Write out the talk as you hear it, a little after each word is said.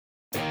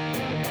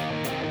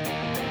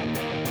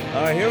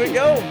All right, here we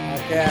go.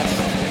 Podcast.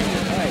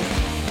 Right.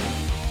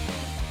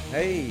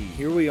 Hey,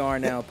 Here we are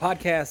now.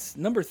 Podcast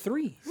number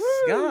 3.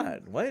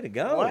 Scott, way to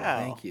go. Wow.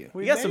 Thank you.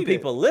 We got some made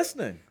people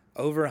listening.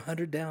 Over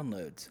 100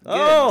 downloads.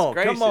 Oh,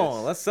 gracious. come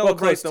on. Let's Well,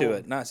 celebrate close to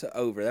it. Not so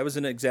over. That was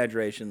an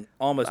exaggeration.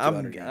 Almost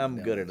 200.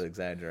 I'm good at downloads.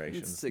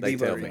 exaggerations. It's They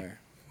Leave it tell over me. there.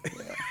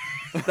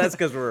 That's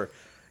because we're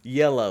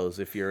yellows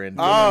if you're in.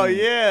 Oh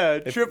yeah,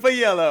 triple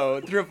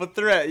yellow, triple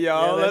threat,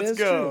 y'all. Yeah, that Let's is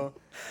go.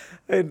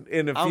 And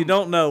if you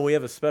don't know, we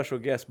have a special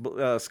guest.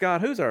 Scott,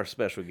 who's our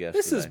special guest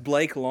This is today?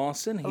 Blake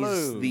Lawson. He's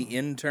Hello. the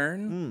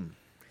intern.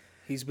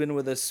 He's been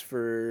with us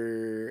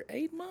for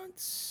 8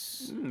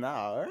 months.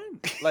 Nah,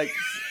 like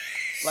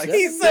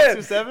He 6 said-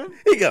 or 7.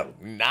 He go,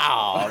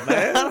 nah,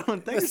 man. I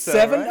don't think so.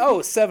 7? Right?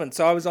 Oh, 7.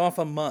 So I was off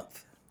a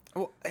month.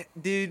 Well,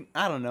 dude,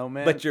 I don't know,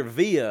 man. But you're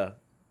via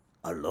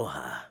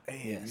Aloha.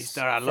 Yes.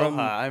 Mr.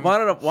 Aloha.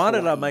 Why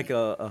did I make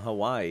a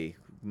Hawaii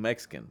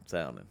Mexican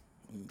sounding?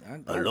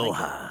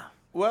 Aloha.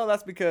 Well,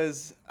 that's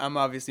because I'm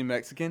obviously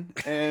Mexican,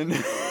 and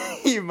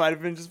you might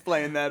have been just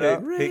playing that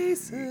up.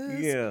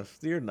 Racist. Yes,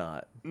 you're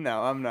not.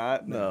 No, I'm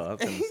not. No, I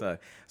was going to say.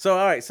 So,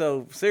 all right.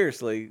 So,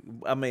 seriously,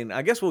 I mean,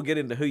 I guess we'll get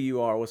into who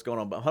you are, what's going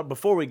on. But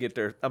before we get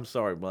there, I'm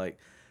sorry, Blake.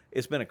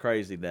 It's been a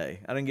crazy day.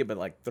 I didn't get but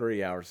like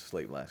 3 hours of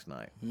sleep last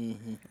night.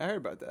 I heard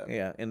about that.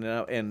 Yeah,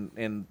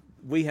 and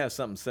we have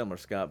something similar,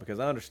 Scott, because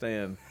I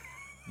understand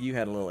you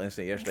had a little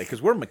incident yesterday.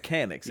 Because we're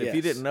mechanics. If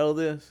you Yes. didn't know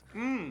this,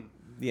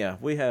 yeah,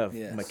 we have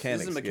Yes.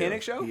 mechanics. This is a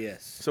mechanic skills. show?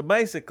 Yes. So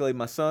basically,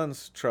 my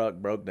son's truck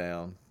broke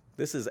down.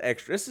 This is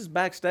extra. This is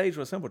backstage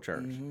with Simple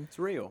Church. It's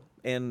real.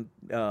 And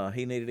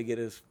he needed to get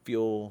his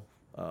fuel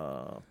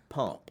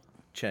pump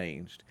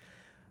changed.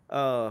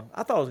 I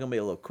thought it was going to be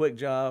a little quick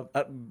job.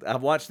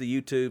 I've watched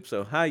the YouTube,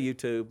 so hi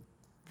YouTube,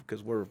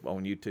 because we're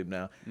on YouTube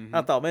now.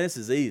 I thought, man, this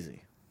is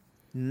easy.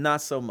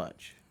 Not so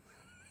much.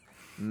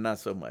 Not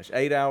so much.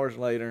 8 hours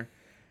later,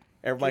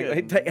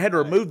 everybody Good had to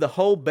remove the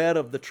whole bed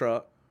of the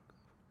truck.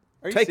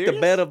 Are you Take the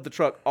serious? bed of the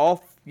truck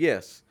off.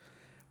 Yes.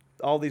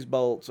 All these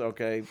bolts,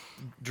 okay.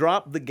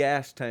 Drop the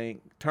gas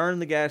tank. Turn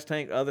the gas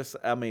tank.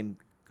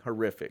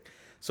 Horrific.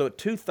 So at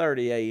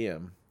 2:30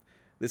 a.m.,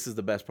 this is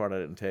the best part I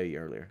didn't tell you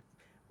earlier.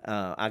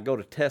 I go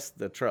to test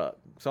the truck.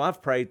 So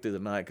I've prayed through the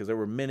night because there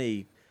were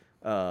many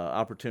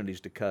opportunities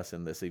to cuss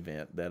in this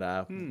event that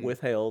I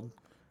withheld.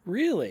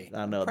 Really?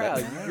 I know Proud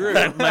that, of you,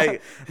 Drew.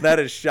 that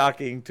is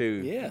shocking to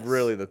Yes.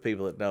 really the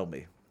people that know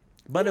me.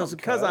 But it was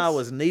because I cuss.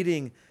 was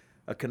needing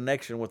a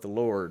connection with the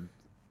Lord.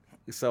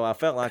 So I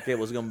felt like it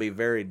was going to be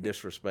very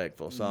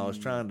disrespectful. So I was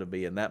trying to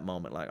be in that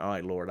moment like, all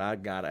right, Lord, I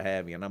got to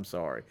have you, and I'm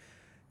sorry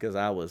because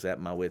I was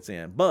at my wit's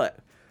end. But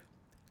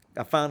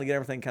I finally get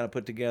everything kind of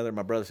put together.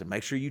 My brother said,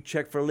 make sure you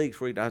check for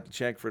leaks. I have to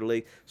check for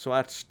leaks. So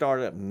I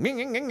started up.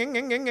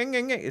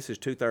 This is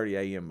 2:30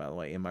 a.m., by the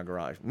way, in my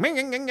garage.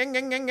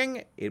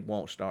 It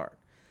won't start.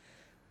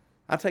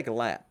 I take a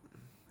lap.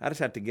 I just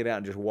have to get out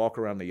and just walk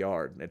around the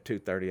yard at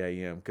 2:30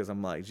 a.m. because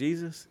I'm like,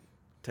 Jesus,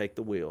 take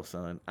the wheel,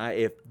 son.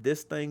 If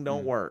this thing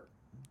don't work,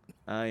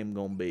 I am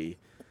going to be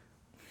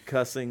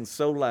cussing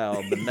so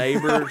loud. The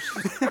neighbors,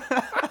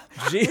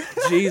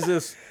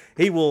 Jesus,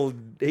 he will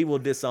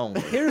disown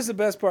me. Here's the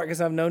best part, because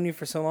I've known you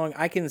for so long.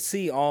 I can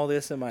see all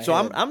this in my So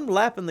head. I'm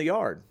lapping the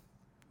yard,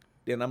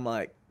 and I'm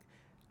like,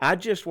 I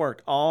just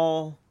worked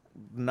all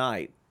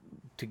night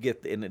to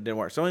get and it didn't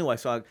work. So anyway,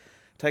 so I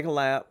take a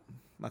lap,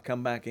 I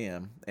come back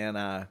in, and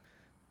I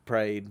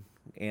prayed,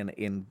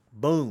 and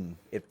boom,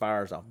 it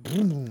fires off.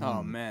 Boom.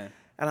 Oh man.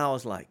 And I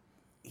was like,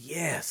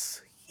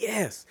 yes,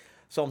 yes.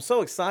 So I'm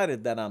so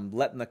excited that I'm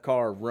letting the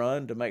car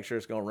run to make sure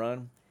it's going to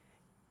run.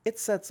 It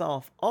sets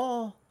off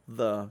all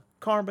the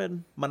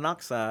carbon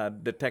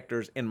monoxide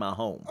detectors in my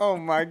home. Oh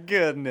my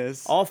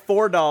goodness. All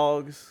 4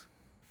 dogs,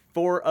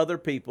 4 other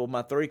people,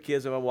 my 3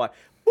 kids and my wife.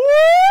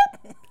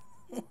 Boop,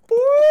 boop,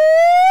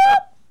 boop.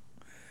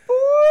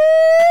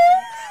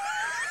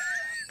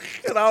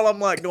 And all I'm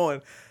like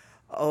going,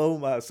 oh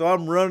my. So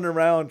I'm running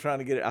around trying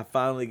to get it. I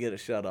finally get it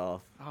shut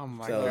off. Oh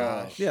my So,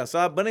 gosh. Yeah,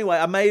 but anyway,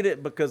 I made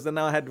it because then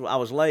I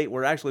was late.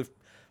 We're actually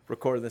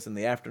recording this in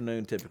the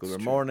afternoon, typically we're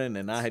morning,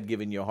 and I had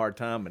given you a hard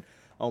time. And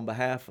on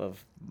behalf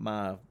of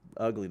my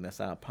ugliness,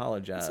 I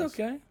apologize. It's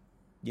okay.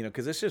 You know,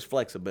 because it's just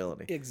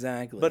flexibility.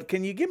 Exactly. But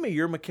can you give me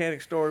your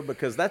mechanic story?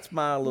 Because that's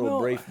my little Well,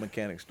 brief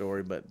mechanic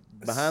story. But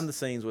behind the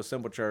scenes with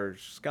Simple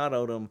Church, Scott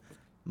Odom,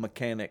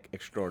 mechanic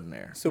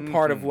extraordinaire. So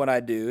part of what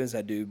I do is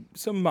I do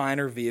some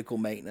minor vehicle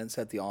maintenance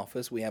at the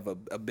office. We have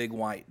a big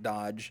white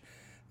Dodge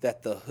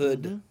that the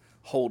hood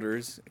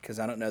holders, because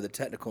I don't know the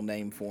technical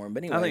name for them,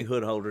 but anyway. I think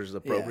hood holders is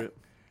appropriate.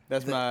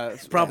 That's my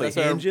probably that's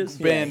our hinges.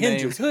 Band Yeah, name.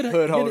 hinges. Hood,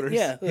 Hood holders.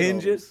 Yeah, hood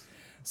Hinges. holders.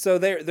 So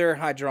they're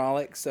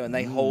hydraulic, so and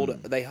they hold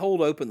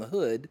open the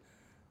hood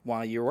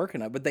while you're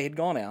working on it. But they had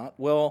gone out.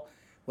 Well,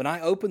 when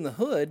I opened the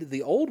hood,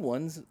 the old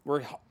ones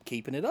were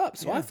keeping it up.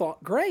 So I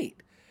thought, great.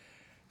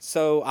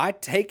 So I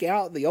take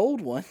out the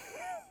old one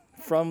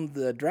from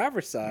the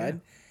driver's side,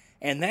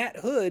 and that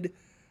hood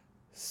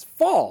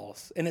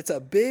falls, and it's a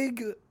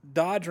big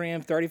Dodge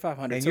Ram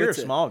 3500. And So you're a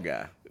it's small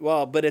guy.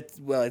 Well, but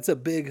it's a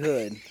big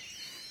hood.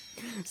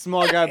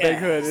 Small Guy, Big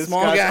Hood is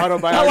Small Scott's Guy.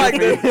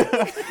 autobiography.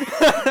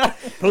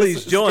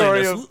 Please join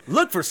story us.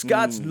 Look for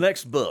Scott's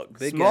next book.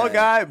 Small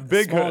Guy,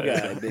 Big Small Hood.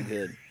 Guy, Big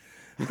Hood.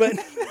 But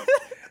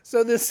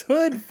so this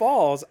hood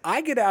falls.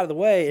 I get out of the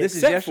way. This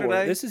is except for-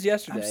 yesterday? This is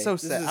yesterday. I'm so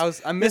This sad.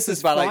 is- I missed this this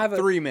is by like 5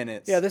 3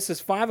 minutes. Yeah, this is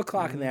 5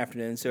 o'clock in the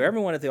afternoon, so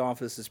everyone at the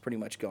office is pretty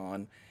much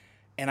gone.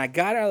 And I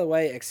got out of the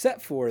way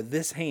except for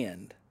this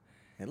hand.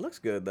 It looks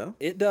good though.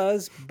 It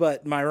does,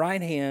 but my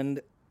right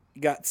hand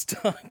got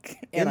stuck,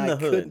 and In the I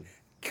hood.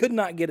 could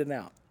not get it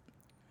out.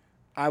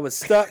 I was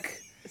stuck,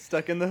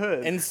 Stuck in the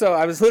hood. and so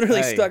I was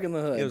literally Hey, stuck in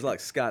the hood. It was like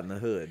Scott in the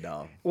Hood,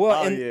 dog.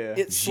 well, Oh, and yeah.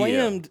 it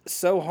slammed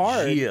so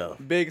hard Yeah.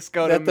 Big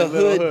Scott that in the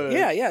little hood,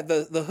 yeah,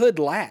 the hood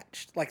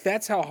latched. Like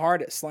that's how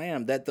hard it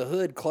slammed. That the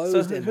hood So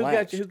closed and who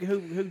latched. got you?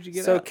 Who'd you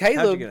get So out?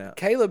 How'd you get out?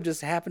 Caleb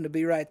just happened to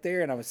be right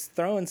there, and I was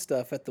throwing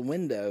stuff at the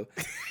window,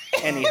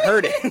 and he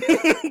heard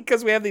it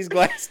because we have these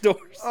glass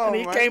doors. Oh, and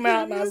he my came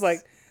out, and I was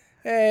goodness. like,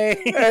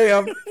 "Hey, Hey,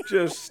 I'm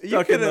just You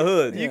stuck in the couldn't-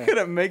 hood. You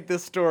couldn't make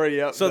this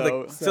story up, So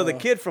though. so the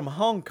kid from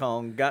Hong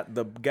Kong got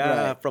the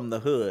guy Right. from the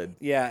hood.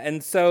 yeah."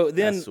 And so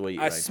then That's sweet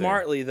I right there.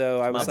 smartly though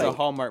I was That's a like,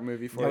 Hallmark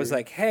movie for you. I was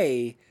like,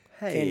 "Hey,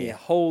 can Hey. you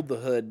hold the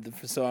hood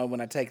so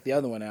when I take the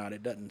other one out,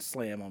 it doesn't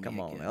slam on Come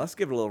me on again?" now, let's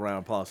give it a little round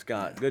of applause,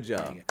 Scott. Good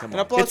job. Come and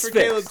on. applause It's for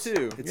Caleb, fixed.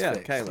 too. It's Yeah,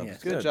 fixed, Caleb.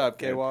 yes. Good job,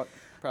 K-Walk.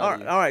 Proud All of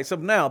right, you. all right. So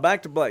now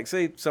back to Blake.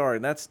 See, sorry,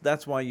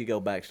 that's why you go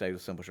backstage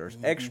with Simple Shirts.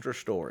 Extra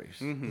stories,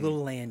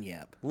 Little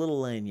lanyap.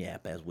 little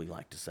lanyap, as we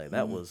like to say.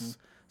 That was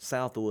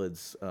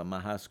Southwoods,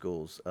 my high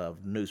school's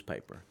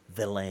newspaper,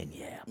 the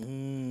lanyap.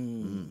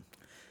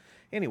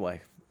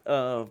 Anyway,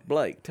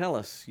 Blake, tell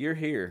us, you're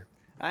here,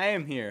 I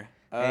am here.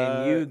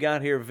 and you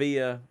got here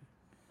via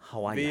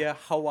Hawaii. Via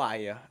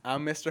Hawaii.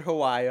 I'm Mr.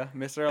 Hawaii,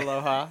 Mr.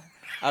 Aloha.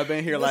 I've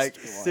been here like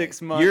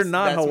 6 months. You're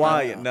not That's my-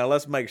 Hawaiian. Now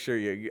let's make sure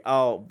What are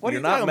you're you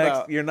not talking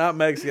about? You're not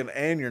Mexican,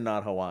 and you're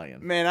not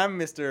Hawaiian. Man, I'm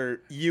Mr.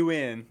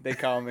 UN. They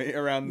call me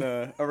around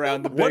the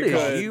What big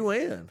is hood.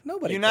 UN?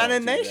 Nobody. United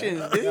called you that.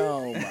 Nations, dude.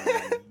 Oh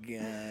my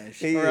gosh.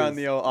 He Around is.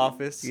 the old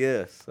office.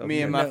 Yes. Me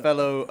okay. and my No.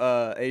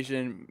 fellow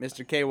Asian,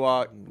 Mr.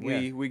 K-Walk,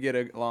 Yeah. we get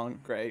along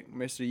great.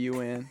 Mr.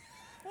 UN.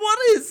 What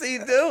is he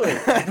doing?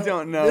 I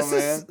don't know, This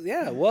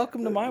man. is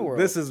welcome to my world.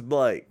 This is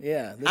Blake.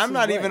 yeah. This I'm is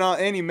not Blake. even on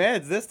any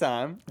meds this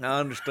time. I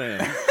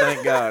understand.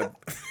 Thank God.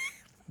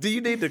 Do you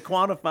need to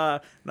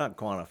quantify? Not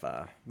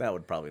quantify. That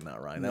would probably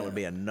not right. That would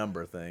be a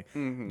number thing.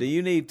 Mm-hmm. Do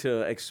you need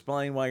to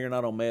explain why you're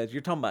not on meds?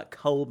 You're talking about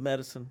cold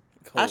medicine.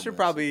 I should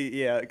probably,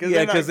 yeah.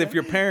 Yeah, because if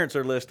your parents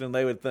are listening,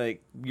 they would think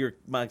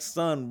my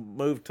son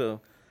moved to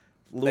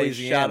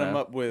Louisiana. him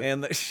up with-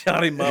 and they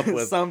shot him up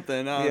with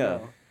something, I don't Yeah.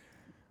 know.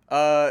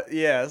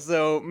 Yeah,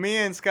 so me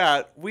and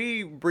Scott,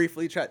 we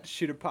briefly tried to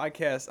shoot a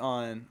podcast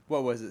on,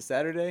 what was it,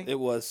 Saturday? It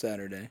was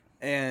Saturday.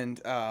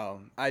 And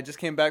I just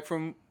came back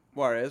from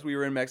Juarez. We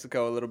were in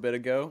Mexico a little bit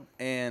ago.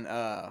 And,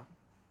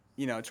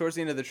 towards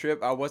the end of the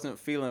trip, I wasn't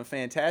feeling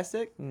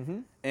fantastic. Mm-hmm.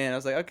 And I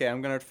was like, okay,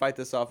 I'm going to fight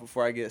this off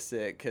before I get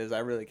sick because I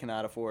really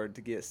cannot afford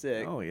to get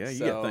sick. Oh yeah, you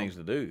So, got things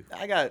to do.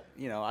 I got,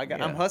 Yeah.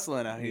 I'm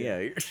hustling out here. Yeah.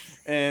 you're-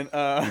 And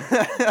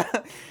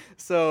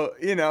so,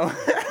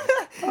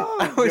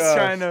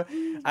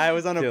 I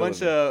was on a Killing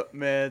bunch me. of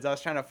meds. I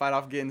was trying to fight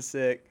off getting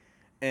sick.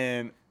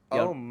 And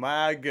Yeah. oh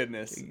my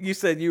goodness. You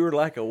said you were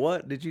like a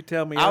what? Did you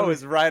tell me? I earlier?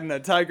 was riding a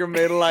Tiger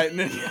Made of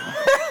Lightning.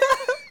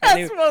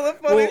 That's one of the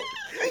funny.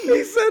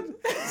 He said,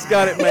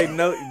 Scott, it made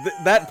no.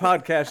 That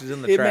podcast is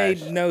in the It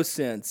trash. made no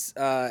sense.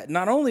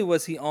 Not only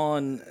was he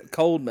on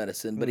cold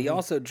medicine, but he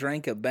also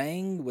drank a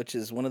Bang, which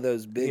is one of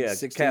those big Yeah,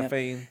 16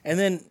 caffeine. And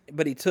then,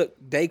 but he took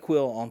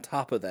Dayquil on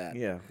top of that.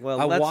 Yeah, well,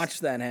 I that's-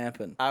 watched that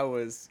happen.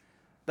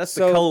 That's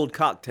So- the cold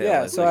cocktail.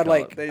 Yeah, as so we I'd call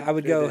like, it. They- I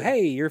would they go, did.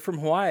 "Hey, you're from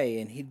Hawaii,"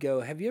 and he'd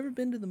go, "Have you ever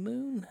been to the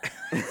moon?"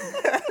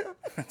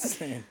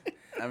 Saying,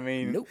 I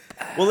mean, nope.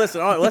 Well, listen.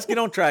 All right, let's get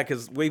on track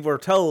because we were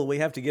told we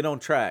have to get on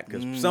track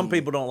because some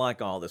people don't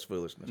like all this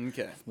foolishness.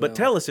 okay. But Well-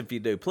 tell us if you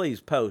do. Please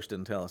post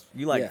and tell us.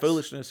 You like Yes.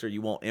 foolishness or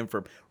you want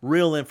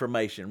real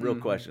information, real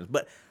Mm-hmm. questions.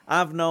 But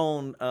I've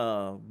known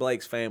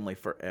Blake's family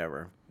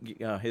forever.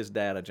 His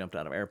dad, I jumped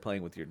out of an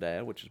airplane with your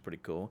dad, which is pretty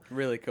cool.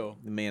 Really cool.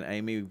 Me and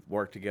Amy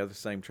worked together,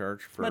 same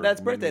church. For My dad's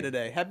many- birthday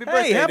today. Happy Hey,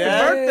 birthday, happy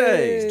Dad.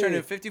 birthday! He's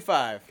turning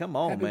 55. Come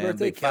on, Happy man.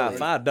 birthday, Big Kelly.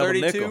 5'5", double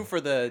 32 nickel. for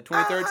the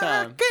 23rd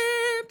time.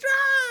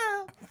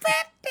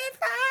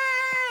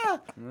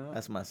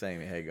 That's my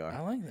Sammy Hagar. I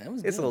like that. That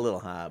was It's good. a little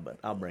high, but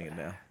I'll bring it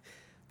down.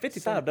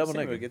 55 double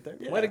Sammy nickel. will get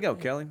there. Way to Yeah. go,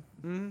 Kelly.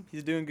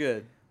 He's doing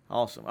good.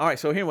 Awesome. All right,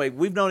 so anyway,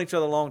 we've known each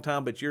other a long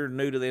time, but you're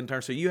new to the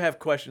intern, so you have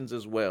questions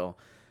as well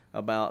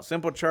about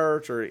Simple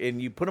Church,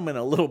 and you put them in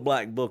a little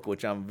black book,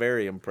 which I'm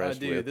very impressed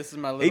do. with. This is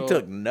my He little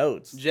took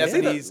notes.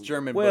 Japanese He-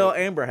 German Well, book.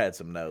 Amber had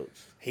some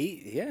notes.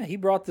 He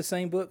brought the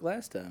same book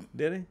last time.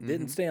 Did he?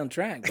 Didn't stay on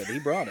track, but he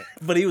brought it.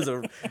 But he was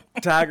a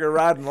tiger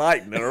riding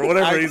lightning or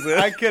whatever he said.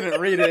 I couldn't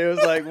read it. It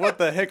was like, what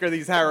the heck are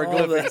these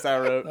hieroglyphics I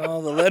wrote?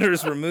 All the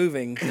letters were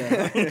moving. So.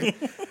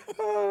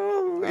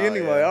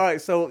 Anyway, yeah. all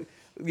right. So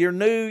you're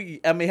new.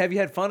 I mean, have you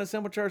had fun at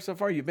Simple Church so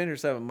far? You've been here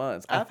 7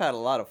 months. I've had a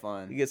lot of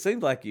fun. It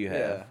seems like you Yeah.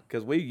 have,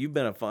 because you've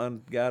been a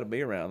fun guy to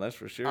be around. That's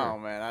for sure. Oh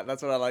man,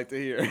 that's what I like to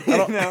hear. I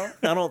don't, You know?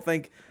 I don't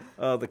think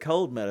the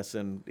cold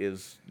medicine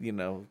is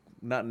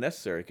not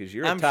necessary, because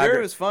you're a I'm tiger. sure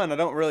it was fun. I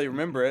don't really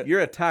remember it.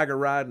 You're a tiger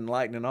riding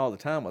lightning all the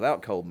time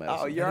without cold medicine.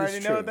 Oh, you That is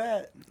already know true.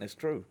 that. It's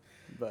true.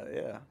 But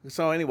yeah.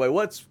 So anyway,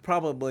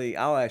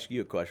 I'll ask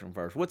you a question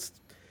first. What's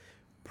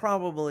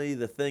probably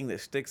the thing that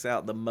sticks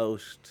out the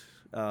most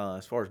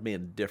as far as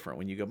being different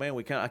when you go, man,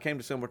 I came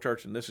to Simple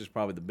Church and this is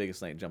probably the biggest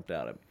thing that jumped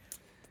out at me?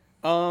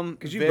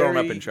 Because you've grown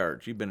up in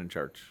church. You've been in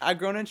church. I've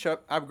grown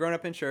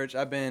up in church.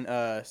 I've been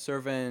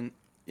serving,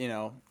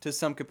 to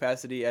some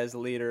capacity as a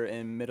leader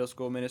in middle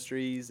school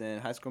ministries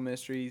and high school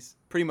ministries,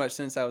 pretty much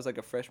since I was like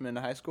a freshman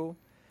in high school.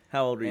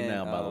 How old are you And,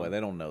 now, by the way? They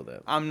don't know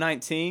that. I'm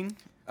 19.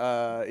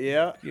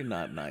 Yeah. You're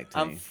not 19.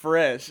 I'm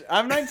fresh.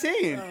 I'm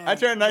 19. I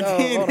turned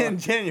 19 hold in on.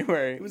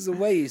 January. It was the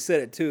way you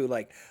said it too.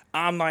 Like,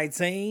 I'm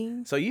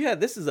 19. So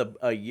this is a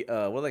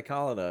what do they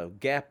call it, a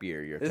gap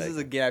year you're This taking. is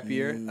a gap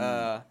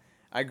year.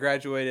 I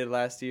graduated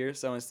last year,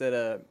 so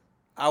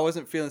I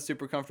wasn't feeling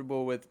super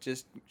comfortable with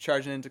just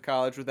charging into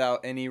college without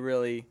any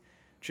really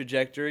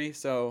trajectory.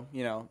 So,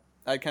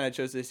 I kind of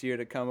chose this year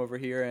to come over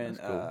here and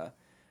That's cool.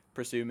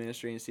 pursue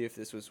ministry and see if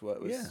this was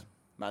what was Yeah.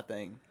 my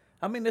thing.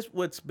 I mean,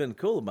 what's been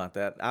cool about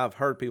that. I've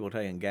heard people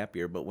taking gap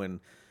year, but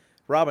when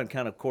Robin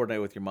kind of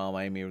coordinated with your mom,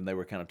 Amy, and they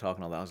were kind of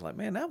talking all that, I was like,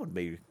 man, that would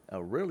be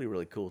a really,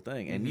 really cool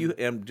thing. And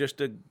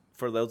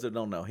for those that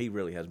don't know, he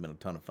really has been a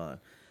ton of fun.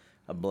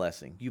 A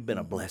blessing. You've been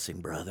a blessing,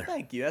 brother.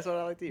 Thank you. That's what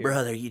I like to hear.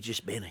 Brother, you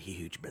just been a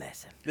huge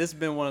blessing. This has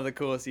been one of the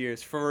coolest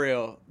years, for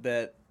real,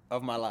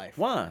 of my life.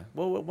 Why?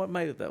 Well, what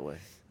made it that way?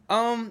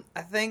 I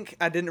think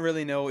I didn't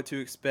really know what to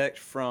expect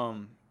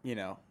from,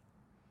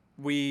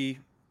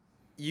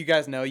 you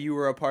guys know you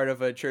were a part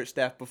of a church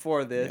staff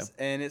before this,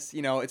 and it's,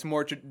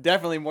 it's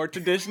definitely more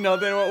traditional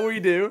than what we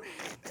do.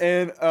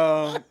 And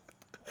Why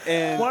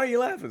are you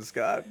laughing,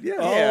 Scott? Yeah.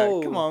 yeah,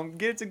 Oh. come on,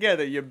 get it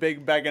together, you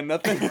big bag of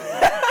nothing.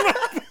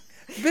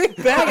 Big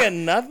bag of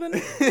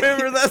nothing.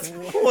 Remember, that's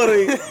what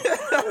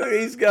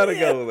he's got to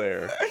go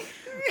there.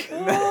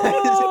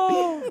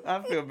 Oh.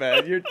 I feel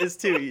bad. It's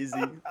too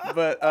easy.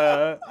 But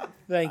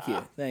Thank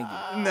you.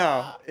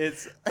 no,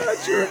 it's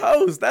That's your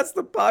host. That's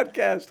the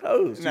podcast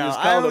host. You no. just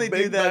I called a only do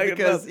big that bag of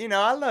because nothing.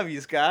 I love you,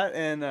 Scott,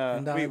 and I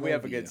we have a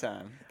love good you.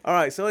 time. All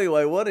right. So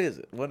anyway, what is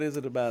it? What is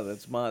it about it?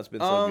 It's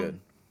been so good.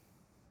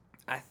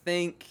 I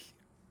think,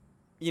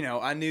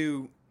 I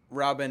knew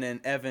Robin and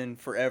Evan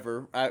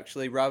forever.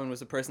 Actually, Robin was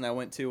the person I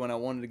went to when I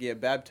wanted to get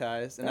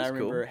baptized, and That's I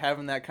remember cool.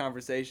 having that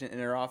conversation in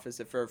her office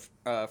at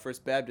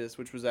First Baptist,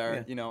 which was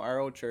our our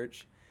old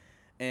church,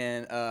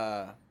 and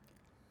I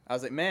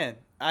was like, man,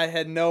 I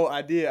had no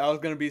idea I was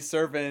gonna be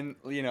serving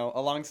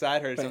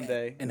alongside her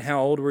someday. And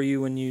how old were you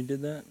when you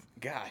did that?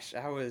 Gosh,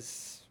 I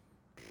was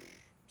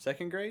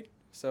second grade,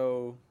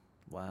 so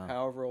Wow.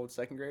 however old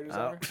second graders Oh,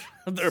 are.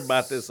 they're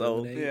about this 7,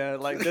 old. 8. Yeah,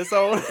 like this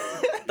old.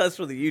 That's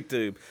for the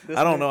YouTube. This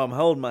I don't big? know. I'm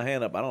holding my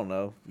hand up. I don't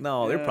know.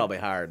 No, they're Yeah. probably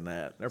higher than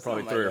that. They're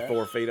probably Something 3 like or that.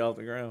 4 feet off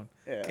the ground.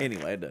 Yeah.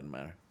 Anyway, it doesn't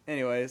matter.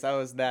 Anyways, I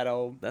was that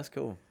old. That's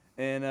cool.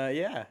 And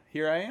yeah,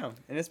 here I am,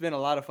 and it's been a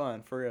lot of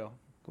fun for real.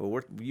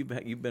 Well, you've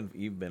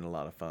been a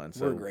lot of fun.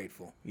 So We're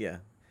grateful. Yeah,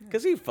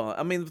 because he's fun.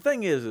 I mean, the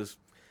thing is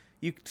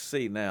you can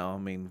see now. I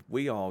mean,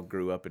 we all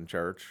grew up in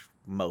church.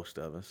 Most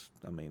of us.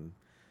 I mean,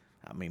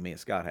 me and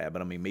Scott have,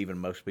 but I mean, even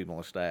most people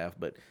on staff.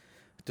 But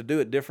to do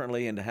it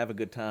differently and to have a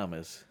good time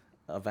is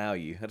a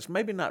value. It's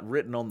maybe not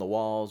written on the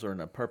walls or in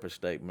a purpose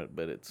statement,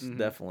 but it's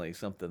definitely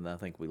something that I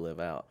think we live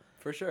out.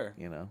 For sure.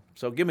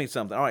 So give me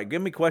something. All right,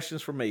 give me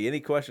questions for me. Any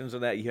questions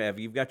of that you have?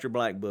 You've got your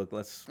black book.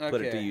 Let's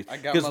put it to Okay, you. I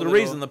got Because my the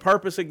little- the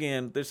purpose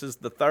again, this is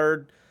the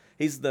third.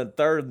 He's the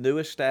third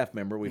newest staff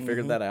member. We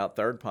figured that out.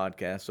 Third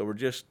podcast. So we're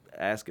just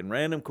asking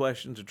random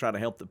questions to try to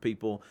help the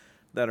people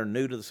that are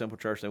new to the Simple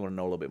Church. They want to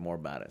know a little bit more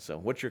about it. So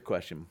what's your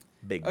question,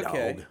 big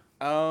Okay.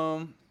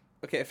 dog?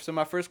 Okay. So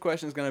my first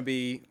question is gonna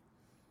be,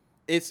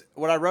 it's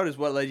what I wrote is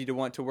what led you to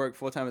want to work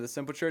full time at the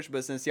Simple Church.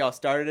 But since y'all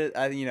started it,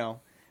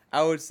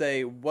 I would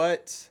say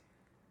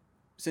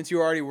since you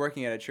were already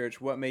working at a church,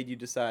 what made you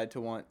decide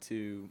to want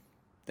to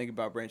think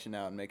about branching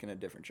out and making a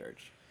different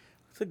church?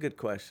 It's a good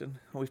question.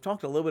 We've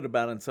talked a little bit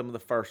about it in some of the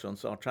first ones,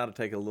 so I'll try to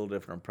take a little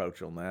different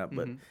approach on that.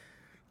 But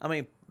I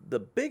mean, the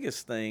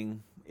biggest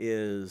thing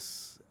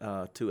is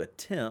to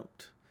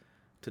attempt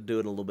to do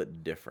it a little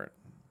bit different.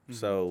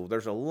 So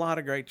there's a lot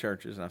of great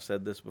churches, and I've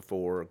said this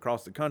before,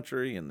 across the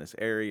country in this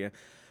area.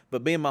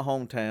 But being my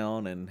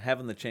hometown and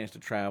having the chance to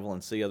travel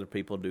and see other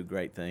people do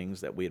great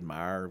things that we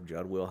admire,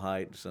 Judd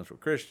Wilhite, Central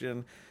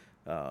Christian,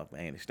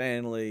 Andy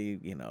Stanley,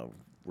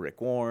 Rick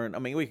Warren. I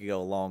mean, we could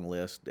go a long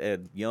list.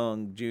 Ed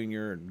Young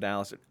Jr.,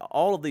 Dallas.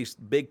 All of these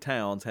big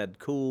towns had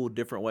cool,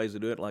 different ways to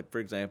do it. Like, for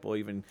example,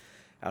 even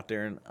out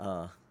there in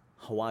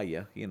Hawaii,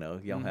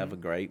 y'all have a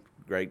great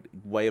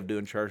way of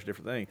doing church,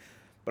 different thing.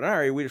 But in our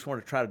area, we just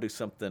wanted to try to do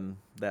something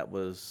that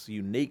was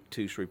unique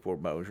to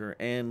Shreveport-Bossier,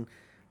 and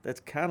that's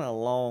kind of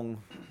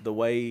along the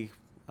way,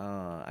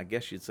 I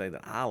guess you'd say,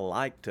 that I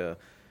like to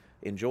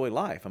enjoy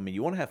life. I mean,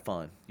 you want to have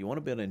fun. You want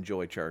to be able to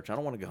enjoy church. I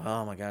don't want to go,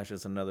 oh my gosh,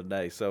 it's another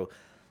day. So,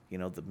 you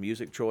know, the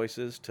music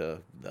choices to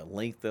the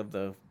length of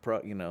the,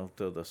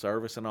 to the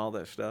service and all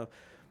that stuff.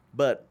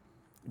 But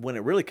when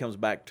it really comes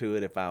back to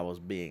it, if I was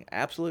being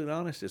absolutely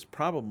honest, it's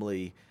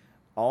probably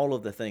all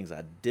of the things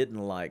I didn't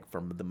like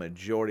from the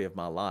majority of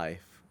my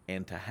life,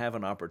 and to have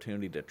an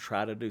opportunity to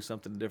try to do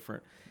something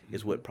different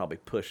is what probably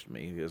pushed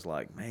me. It was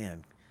like,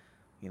 man,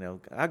 you know,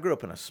 I grew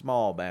up in a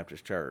small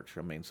Baptist church.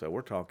 I mean, so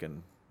we're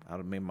talking, I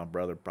mean, my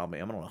brother probably,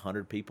 I'm on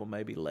 100 people,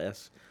 maybe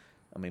less.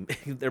 I mean,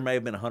 there may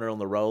have been 100 on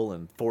the roll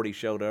and 40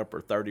 showed up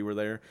or 30 were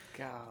there.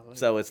 Golly.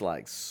 So it's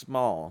like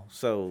small.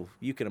 So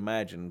you can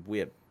imagine we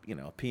had, you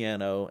know, a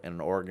piano and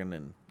an organ,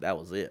 and that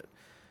was it.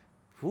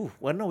 Whew.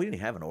 Well, no, we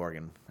didn't have an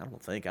organ. I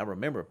don't think. I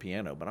remember a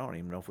piano, but I don't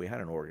even know if we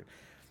had an organ.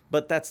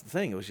 But that's the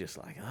thing. It was just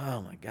like,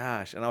 oh, my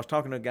gosh. And I was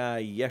talking to a guy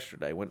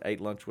yesterday. Ate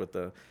lunch with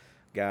a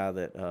guy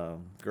that,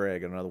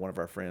 Greg, another one of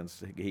our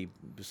friends, he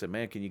said,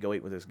 man, can you go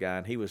eat with this guy?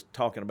 And he was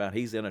talking about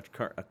he's in a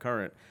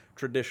current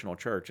traditional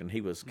church, and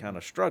he was kind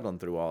of struggling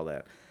through all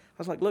that. I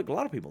was like, look, a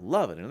lot of people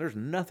love it, and there's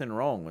nothing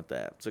wrong with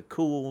that. It's a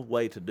cool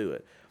way to do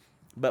it.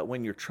 But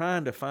when you're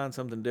trying to find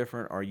something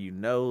different, or you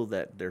know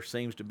that there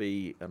seems to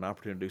be an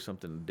opportunity to do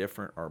something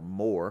different or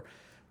more,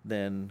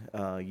 then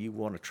you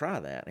want to try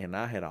that. And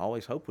I had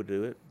always hoped we'd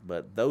do it,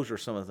 but those are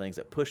some of the things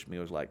that pushed me.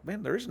 It was like,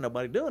 man, there isn't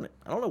nobody doing it.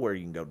 I don't know where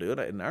you can go do it.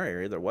 In our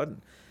area, there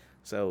wasn't.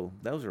 So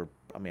those are,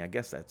 I mean, I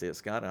guess that's it,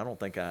 Scott. I don't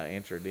think I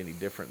answered any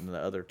different than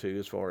the other two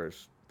as far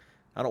as,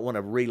 I don't want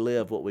to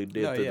relive what we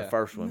did through the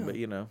first one, but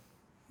you know.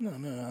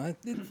 No.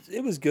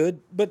 It was good,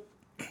 but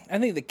I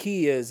think the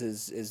key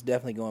is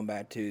definitely going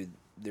back to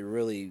there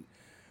really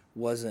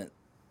wasn't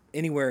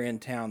anywhere in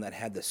town that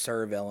had the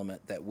serve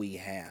element that we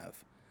have.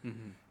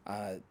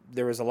 Mm-hmm.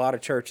 There was a lot of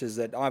churches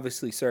that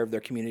obviously serve their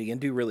community and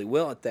do really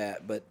well at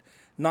that, but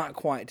not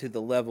quite to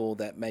the level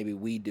that maybe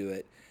we do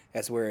it.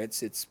 As where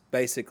it's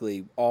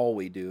basically all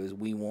we do is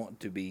we want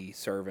to be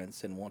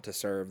servants and want to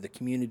serve the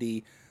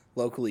community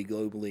locally,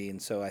 globally,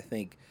 and so I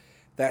think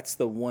that's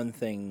the one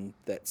thing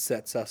that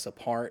sets us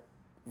apart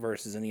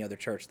versus any other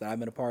church that I've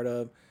been a part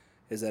of,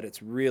 is that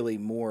it's really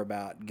more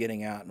about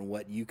getting out and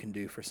what you can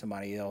do for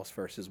somebody else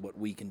versus what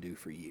we can do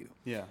for you.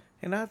 Yeah.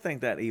 And I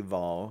think that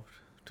evolved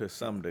to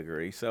some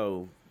degree.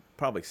 So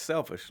probably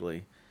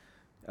selfishly,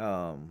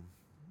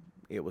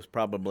 it was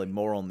probably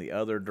more on the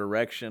other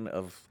direction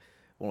of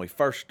when we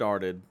first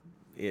started,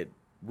 it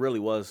really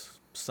was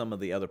some of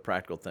the other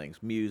practical things,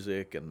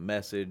 music and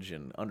message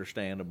and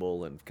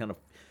understandable, and kind of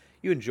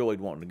you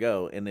enjoyed wanting to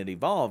go. And it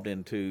evolved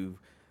into,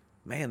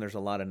 man, there's a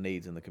lot of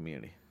needs in the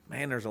community.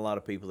 Man, there's a lot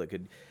of people that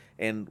could.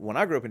 And when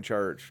I grew up in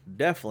church,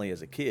 definitely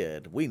as a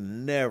kid, we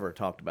never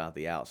talked about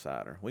the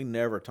outsider. We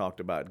never talked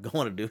about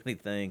going to do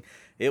anything.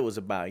 It was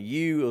about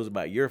you. It was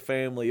about your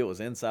family. It was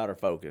insider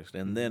focused.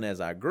 And then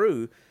as I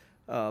grew,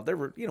 there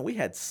were, you know, we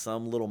had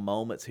some little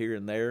moments here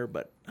and there.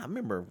 But I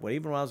remember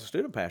even when I was a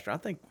student pastor, I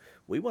think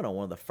we went on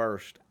one of the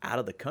first out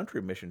of the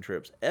country mission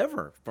trips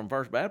ever from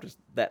First Baptist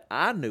that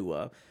I knew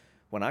of.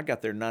 When I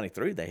got there in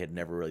 '93, they had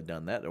never really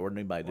done that. There wasn't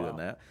anybody doing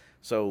that.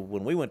 So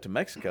when we went to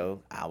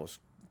Mexico,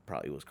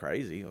 it was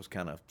crazy. It was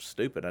kind of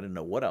stupid. I didn't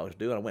know what I was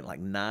doing. I went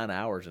like 9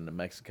 hours into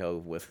Mexico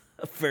with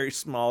a very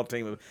small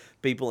team of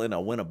people in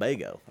a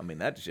Winnebago. I mean,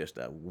 that's just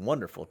a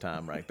wonderful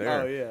time right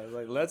there. Oh, yeah.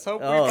 Like, let's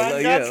hope we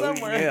find out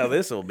somewhere. Yeah,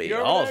 this will be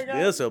awesome.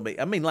 This will be,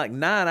 I mean, like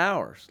 9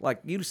 hours. Like,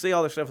 you see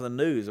all this stuff in the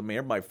news. I mean,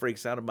 everybody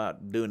freaks out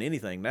about doing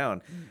anything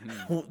now.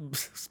 And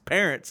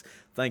parents,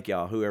 thank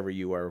y'all, whoever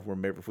you were,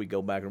 remember, if we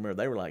go back and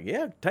remember, they were like,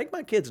 yeah, take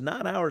my kids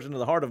 9 hours into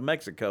the heart of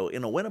Mexico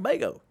in a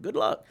Winnebago. Good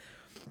luck.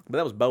 But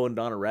that was Bo and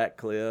Donna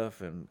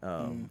Ratcliffe and,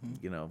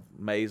 you know,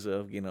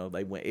 Mesa, you know,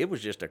 they went. It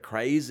was just a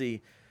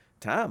crazy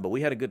time, but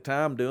we had a good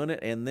time doing it.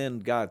 And then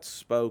God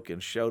spoke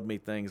and showed me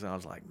things. And I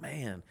was like,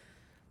 man,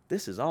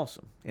 this is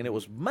awesome. And it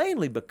was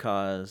mainly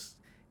because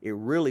it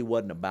really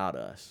wasn't about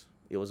us.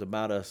 It was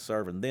about us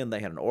serving. Then they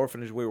had an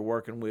orphanage we were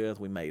working with.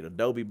 We made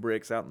adobe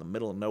bricks out in the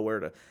middle of nowhere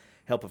to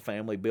help a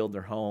family build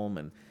their home.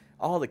 And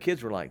all the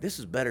kids were like, this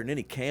is better than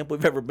any camp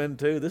we've ever been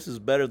to. This is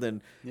better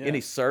than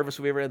any service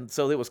we ever had.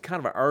 So it was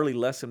kind of an early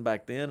lesson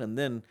back then. And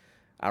then,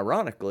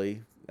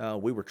 ironically,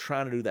 we were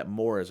trying to do that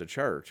more as a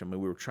church. I mean,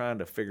 we were trying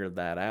to figure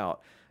that out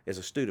as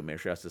a student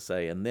ministry, I have to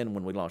say. And then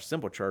when we launched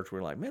Simple Church, we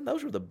were like, man,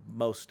 those were the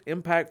most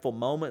impactful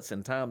moments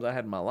and times I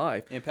had in my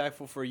life.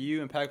 Impactful for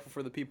you, impactful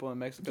for the people in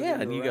Mexico.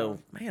 Yeah, and you go,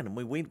 man,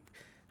 we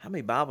how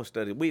many Bible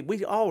studies?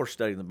 We all were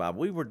studying the Bible.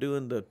 We were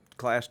doing the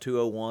Class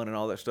 201 and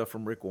all that stuff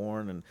from Rick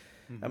Warren. And,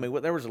 I mean,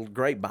 there was a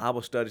great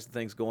Bible studies and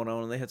things going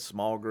on, and they had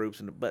small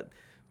groups. But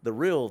the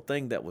real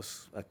thing that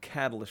was a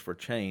catalyst for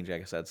change, I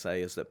guess I'd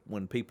say, is that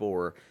when people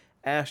were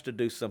asked to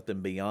do something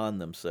beyond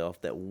themselves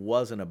that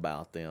wasn't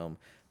about them,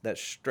 that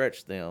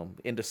stretched them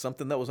into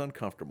something that was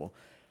uncomfortable.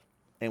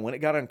 And when it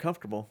got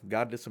uncomfortable,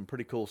 God did some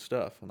pretty cool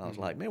stuff. And I was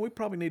like, man, we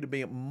probably need to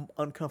be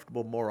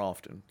uncomfortable more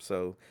often.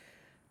 So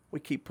we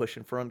keep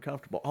pushing for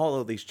uncomfortable,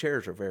 although these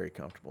chairs are very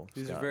comfortable.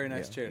 These are very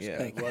nice chairs.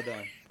 Yeah. Well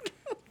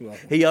done.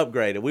 He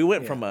upgraded. We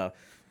went from a,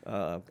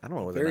 I don't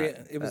know what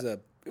it was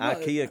a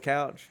IKEA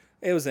couch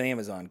It was an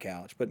Amazon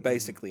couch, but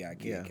basically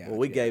IKEA Yeah. couch. Well,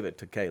 we yeah. gave it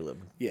to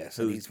Caleb. Yes,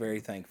 and who's- he's very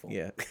thankful.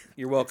 Yeah.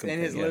 You're welcome. in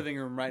his Caleb. living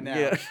room right now.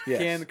 Yeah. Yes.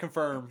 Can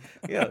confirm.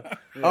 Yeah.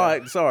 All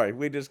right. Sorry,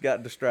 we just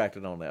got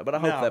distracted on that, but I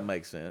hope No. that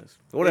makes sense.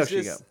 What It's else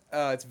you just,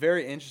 got? It's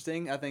very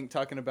interesting, I think,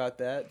 talking about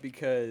that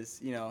because,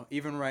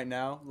 even right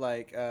now,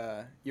 like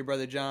your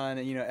brother John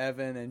and,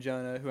 Evan and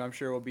Jonah, who I'm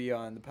sure will be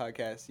on the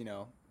podcast,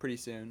 pretty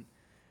soon.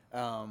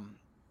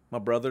 My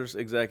brother's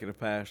executive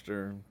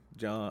pastor,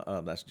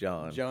 John. That's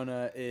John.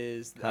 Jonah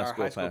is High our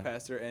school high school pastor.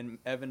 pastor, and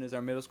Evan is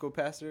our middle school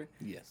pastor.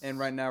 Yes. And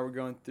right now we're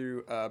going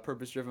through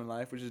Purpose Driven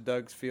Life, which is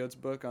Doug Fields'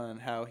 book on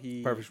how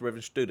he Purpose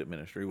Driven Student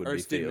Ministry would or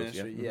be student Fields.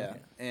 ministry, Yeah.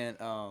 yeah.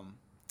 And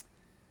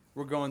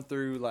we're going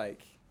through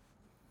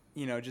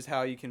just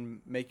how you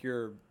can make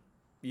your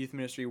youth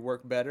ministry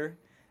work better,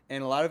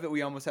 and a lot of it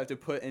we almost have to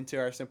put into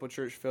our simple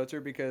church filter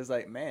because,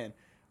 man,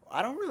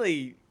 I don't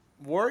really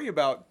worry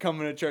about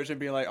coming to church and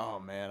being like, oh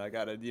man, I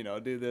gotta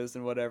do this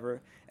and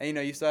whatever, and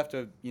you still have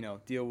to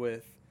deal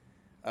with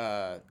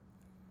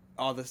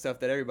all the stuff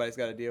that everybody's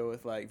got to deal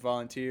with, like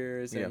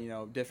volunteers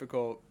and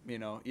difficult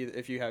either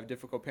if you have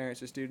difficult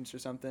parents or students or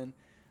something.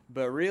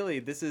 But really,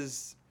 this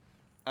is,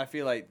 I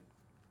feel like,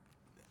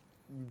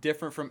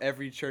 different from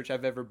every church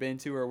I've ever been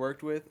to or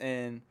worked with,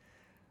 and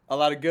a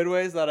lot of good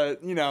ways, a lot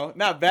of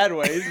not bad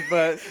ways,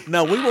 but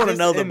No, we want to just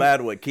know the in-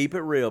 bad way. Keep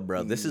it real,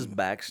 bro. This is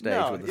backstage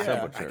No, with the yeah.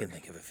 Simple I can Church.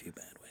 think of a few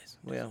bad ways.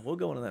 Well, we'll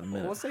go into that in a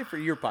minute. we'll say for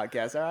your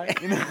podcast, all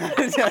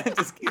right?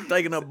 Just Keep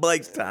taking up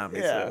Blake's time.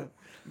 he yeah, said.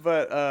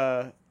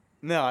 but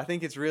no, I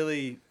think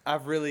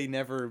I've really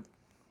never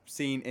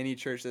seen any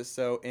church that's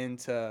so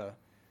into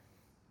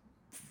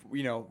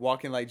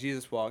walking like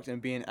Jesus walked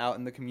and being out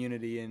in the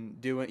community and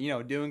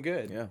doing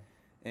good. Yeah.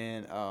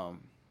 And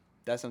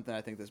that's something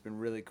I think that's been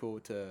really cool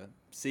to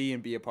see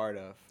and be a part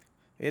of.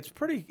 It's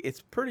pretty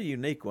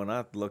unique when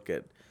I look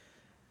at,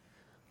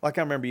 like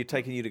I remember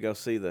taking you to go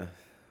see the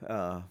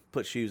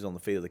put shoes on the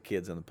feet of the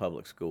kids in the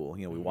public school.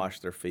 We wash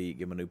their feet,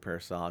 give them a new pair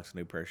of socks, a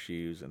new pair of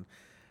shoes, and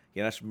I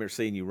just remember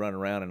seeing you run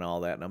around and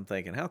all that, and I'm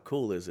thinking, how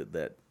cool is it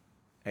that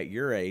at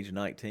your age,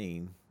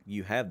 19,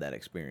 you have that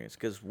experience?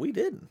 Because we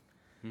didn't.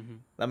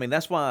 I mean,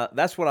 that's what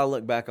I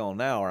look back on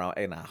now,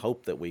 and I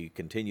hope that we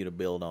continue to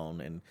build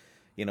on. And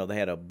they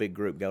had a big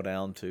group go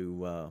down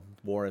to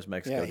Juarez,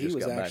 Mexico. Yeah, he just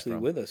was got back actually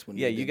from. with us when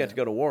Yeah, we you did got that. to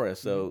go to Juarez.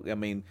 So I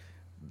mean,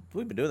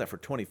 we've been doing that for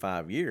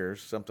 25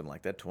 years, something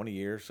like that, 20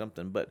 years,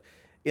 something. But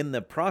in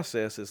the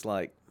process, it's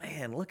like,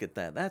 man, look at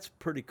that. That's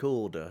pretty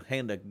cool to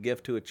hand a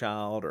gift to a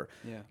child or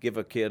Yeah. give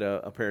a kid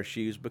a pair of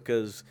shoes,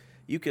 because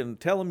you can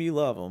tell them you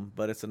love them,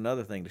 but it's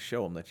another thing to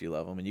show them that you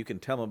love them. And you can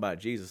tell them about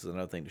Jesus, is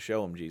another thing to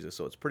show them Jesus.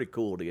 So it's pretty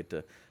cool to get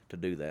to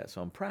do that. So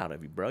I'm proud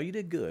of you, bro. You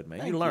did good, man.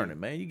 Thank You're learning,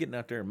 you. man. You're getting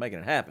out there and making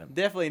it happen.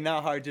 Definitely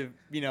not hard to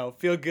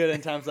feel good in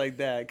times like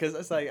that, because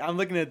it's like I'm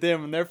looking at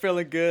them and they're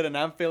feeling good and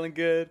I'm feeling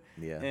good.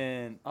 Yeah.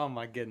 And oh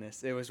my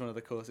goodness, it was one of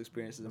the coolest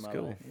experiences of That's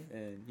my cool. life.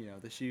 And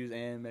the shoes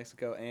and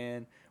Mexico,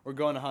 and we're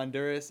going to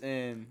Honduras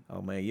in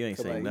Oh, man, you ain't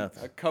seen a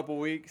nothing. couple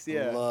weeks.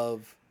 Yeah.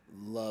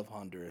 Love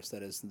Honduras.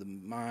 That is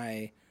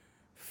my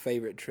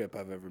favorite trip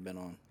I've ever been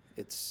on.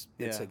 It's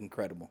Yeah.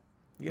 incredible.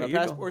 Yeah, My you're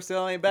going- passport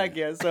still ain't back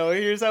yet, so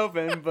here's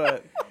hoping,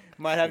 but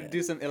might have to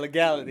do some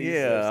illegalities. or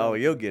Yeah,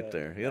 something, you'll get but,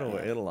 there.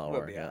 It'll all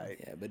we'll work be out. alright.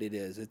 Yeah, but it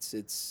is.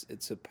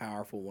 It's a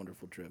powerful,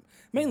 wonderful trip.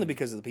 Mainly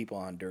because of the people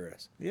in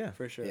Honduras. Yeah,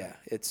 For sure. Yeah,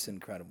 it's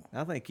incredible.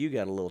 I think you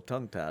got a little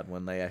tongue tied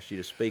when they asked you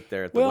to speak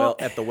there at Well,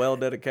 the well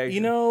dedication.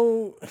 You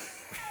know,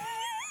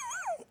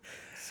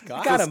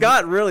 Scott. Gotta-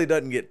 Scott really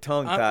doesn't get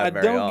tongue tied I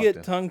very don't often.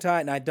 get tongue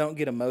tied and I don't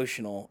get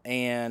emotional.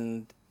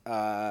 And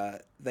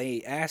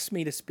they asked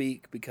me to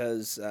speak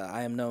because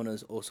I am known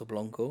as Oso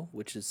Blanco,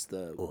 which is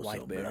the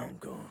white bear.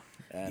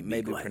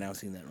 Maybe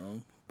pronouncing that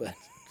wrong, but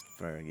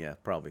Yeah,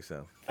 probably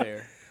so.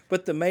 Fair.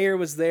 but the mayor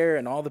was there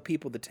and all the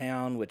people of the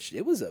town, which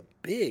it was a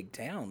big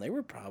town. There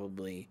were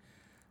probably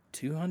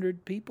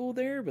 200 people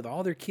there with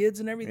all their kids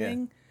and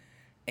everything.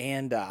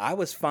 And I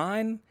was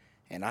fine,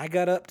 and I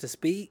got up to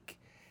speak,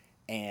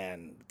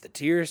 and the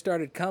tears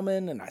started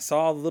coming, and I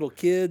saw the little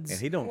kids. And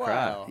he don't Wow.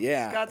 cry.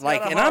 Yeah, Scott's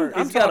like, got a and heart.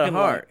 I'm He's got a talking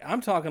heart. like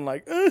I'm talking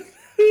like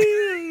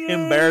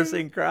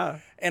Embarrassing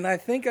cry. And I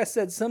think I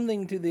said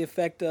something to the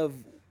effect of,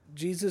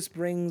 "Jesus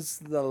brings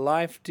the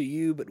life to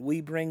you, but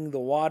we bring the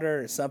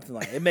water," or something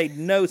like. It made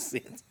no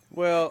sense.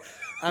 Well,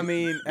 I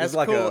mean, as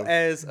like cool a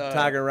as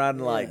Tiger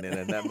riding lightning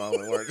at that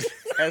moment. Works.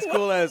 as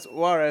cool as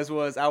Juarez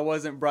was, I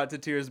wasn't brought to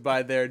tears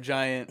by their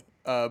giant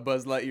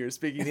Buzz Lightyear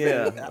speaking.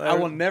 Yeah. thing. I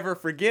will never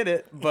forget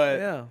it. But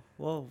Yeah.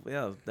 Well,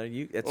 yeah. There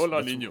you. It's,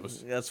 Hola, that's-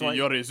 niños. That's why.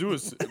 Señor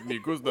Jesus, me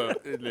gusta.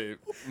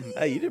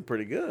 Hey, you did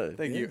pretty good.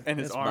 thank you. And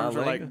his That's arms are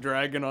like bilingual.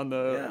 dragging on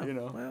the,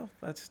 Yeah. Well,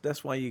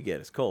 that's why you get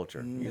it. It's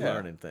culture. You're Yeah.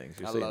 learning things.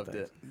 You're I seeing loved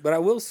things. it. But I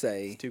will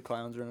say, Two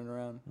clowns running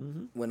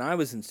around. when I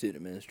was in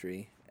student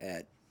ministry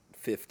at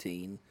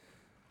 15,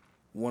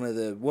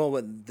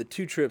 the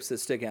two trips that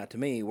stick out to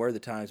me were the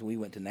times we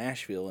went to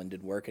Nashville and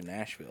did work in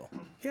Nashville.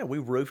 Yeah, we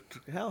roofed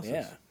houses.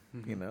 Yeah.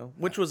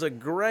 Which was a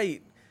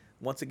great.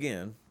 Once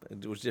again,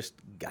 it was just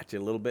got you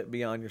a little bit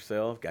beyond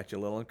yourself, got you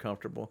a little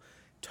uncomfortable.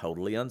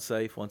 totally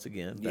unsafe once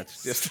again.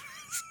 That's Yes. just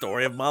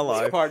story of my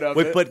life. part of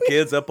we it. put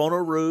kids up on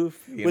a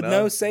roof With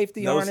no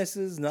safety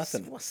harnesses,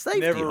 nothing. Safety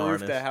Never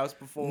harness. roofed a house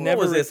before. Never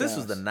What was this? roofed a This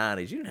was the house.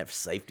 90s. You didn't have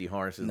safety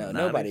harnesses No, in the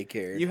 90s. nobody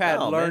cared. You had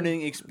No, man.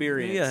 learning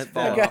experience Yeah,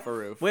 falling that- off a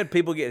roof. We had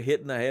people get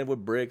hit in the head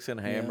with bricks and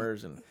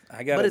hammers, and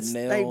I got but a it's-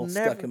 nail they've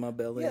stuck never- in my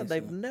belly. Yeah, so-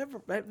 they've never.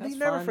 You That's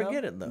never fine,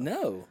 forget though. it though.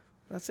 No.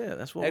 That's it.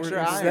 That's what Extra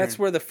we're doing. iron. That's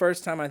where the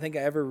first time I think I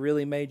ever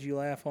really made you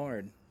laugh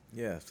hard.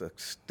 Yeah, it's a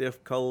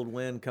stiff, cold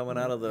wind coming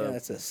out of the. Yeah,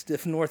 it's a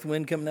stiff north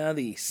wind coming out of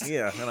the east.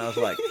 Yeah, and I was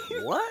like,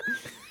 what?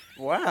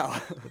 Wow.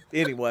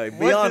 Anyway, What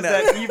beyond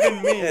does that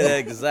even mean? Yeah,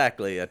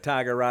 exactly, a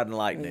tiger riding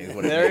lightning. is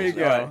what it There means.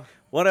 you All go. right,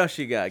 what else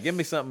you got? Give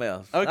me something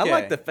else. I Okay.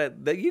 like the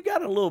fact that you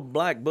got a little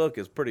black book.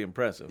 Is pretty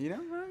impressive. You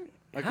know, right?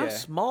 Okay. How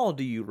small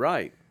do you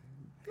write?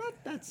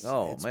 That's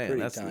Oh It's man,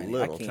 pretty that's tiny.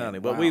 little I can't- tiny.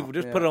 But wow. we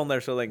just put it Yeah. on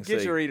there so they can get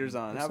see. your readers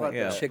on. How about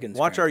Yeah, that? Chicken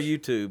watch our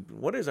scratch. YouTube.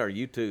 What is our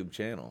YouTube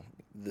channel?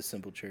 The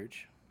Simple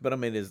Church. But I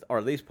mean,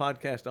 are these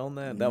podcasts on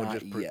that? That Not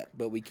would just yet,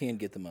 but we can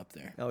get them up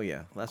there. Oh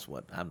yeah, that's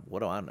what. What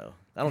do I know?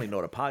 I don't even know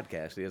what a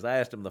podcast is. I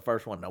asked him the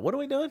first one. Now, what are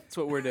we doing? That's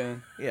what we're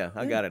doing. Yeah,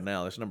 I got it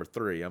now. That's number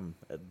 3. I'm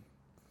a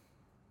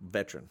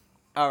veteran.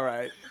 All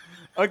right.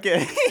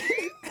 Okay.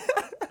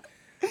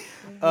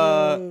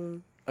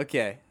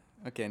 Okay.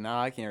 Okay, now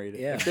I can't read it.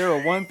 Yeah. If there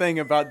were one thing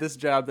about this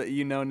job that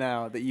you know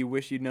now that you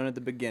wish you'd known at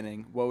the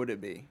beginning, what would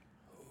it be?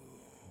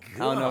 I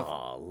don't know.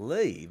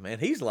 Golly, man,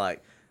 he's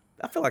like,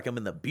 I feel like I'm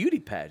in the beauty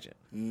pageant.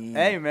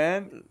 Hey,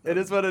 man, it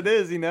is what it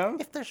is, you know?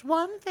 If there's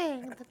one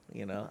thing,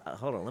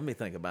 hold on, let me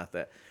think about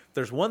that. If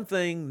there's one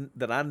thing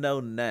that I know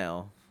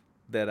now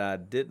that I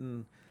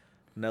didn't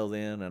know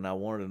then, and I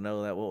wanted to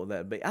know that, what would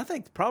that be? I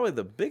think probably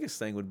the biggest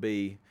thing would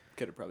be.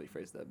 Could have probably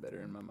phrased that better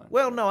in my mind.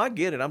 Well, no, I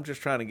get it. I'm just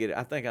trying to get it.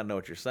 I think I know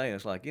what you're saying.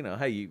 It's like,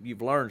 hey,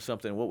 you've learned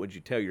something. What would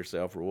you tell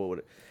yourself, or what would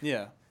it?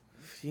 Yeah.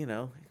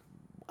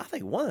 I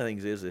think one of the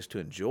things is to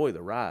enjoy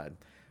the ride.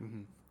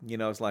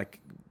 Mm-hmm. It's like,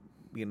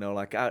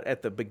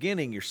 at the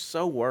beginning, you're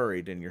so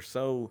worried and you're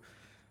so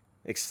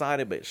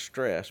excited but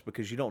stressed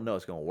because you don't know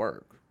it's going to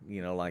work.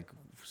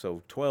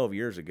 So 12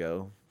 years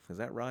ago, is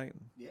that right?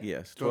 Yeah.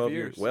 Yes, 12 years.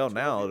 years. Well, 12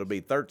 now years. it'll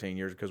be 13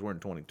 years because we're in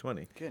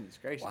 2020. Goodness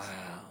gracious.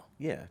 Wow.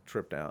 Yeah,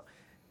 tripped out.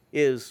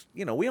 Is,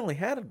 we only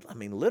had,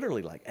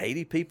 literally like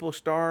 80 people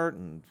start,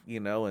 and,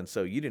 and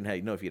so you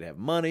didn't know if you'd have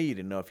money, you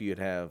didn't know if you'd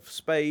have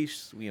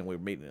space. We were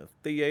meeting in a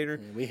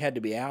theater. We had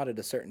to be out at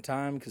a certain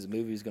time because the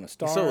movie was going to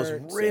start. So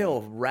it was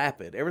real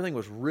rapid. Everything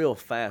was real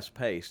fast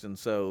paced. And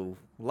so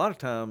a lot of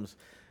times,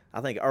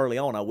 I think early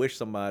on, I wish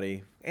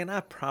somebody, and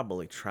I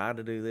probably tried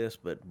to do this,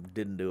 but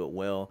didn't do it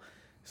well.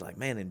 It's like,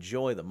 man,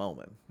 enjoy the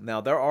moment. Now,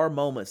 there are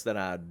moments that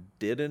I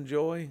did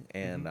enjoy,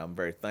 and I'm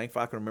very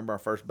thankful. I can remember our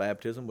first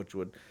baptism, which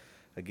would,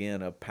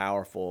 again, a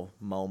powerful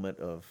moment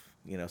of,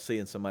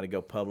 seeing somebody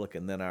go public.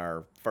 And then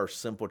our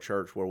first Simple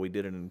Church where we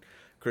did it in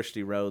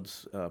Christy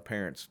Rhodes'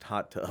 parents'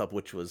 hot tub,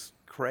 which was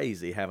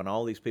crazy, having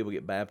all these people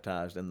get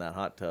baptized in that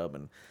hot tub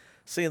and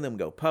seeing them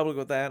go public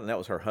with that. And that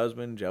was her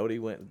husband, Jody,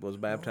 was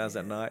baptized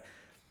that night.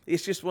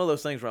 It's just one of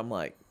those things where I'm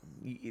like,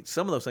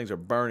 some of those things are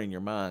burning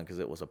your mind because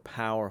it was a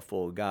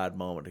powerful God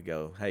moment to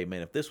go, hey,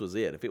 man, if this was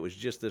it, if it was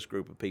just this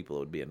group of people, it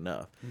would be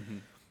enough. Mm-hmm.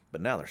 But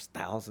now there's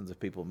thousands of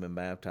people have been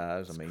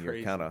baptized. It's you're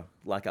crazy. kind of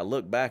like, I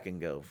look back and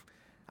go,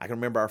 I can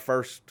remember our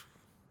first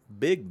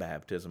big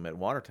baptism at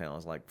Watertown. It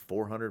was like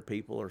 400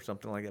 people or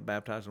something like that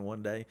baptized in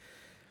one day.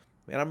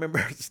 And I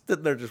remember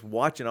sitting there just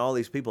watching all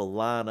these people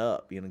line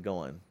up,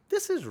 going,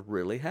 this is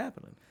really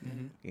happening.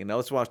 Mm-hmm.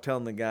 That's why I was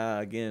telling the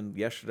guy again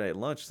yesterday at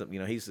lunch that,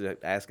 he's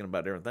asking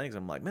about different things.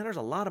 I'm like, man, there's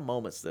a lot of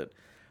moments that,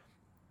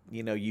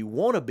 you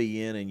want to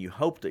be in and you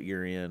hope that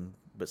you're in,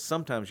 but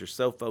sometimes you're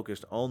so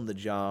focused on the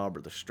job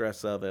or the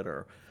stress of it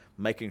or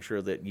making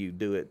sure that you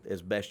do it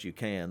as best you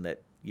can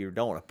that you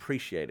don't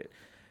appreciate it.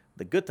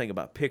 The good thing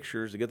about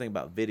pictures, the good thing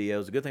about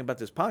videos, the good thing about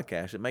this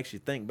podcast, it makes you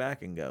think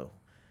back and go,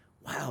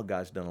 wow,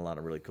 God's done a lot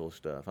of really cool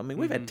stuff.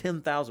 We've had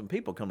 10,000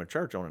 people come to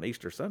church on an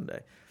Easter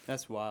Sunday.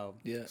 That's wild.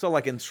 Yeah. So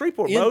like in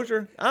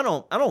Shreveport-Bossier, I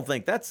don't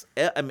think that's,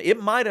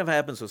 it might have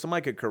happened so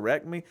somebody could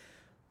correct me,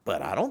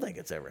 but I don't think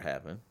it's ever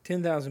happened.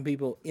 10,000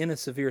 people in a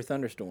severe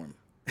thunderstorm.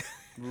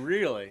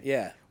 Really?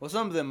 Yeah. Well,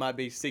 some of them might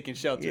be seeking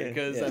shelter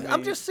because Yeah.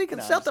 I'm just seeking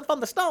shelter from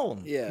the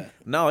storm. Yeah.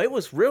 No, it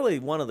was really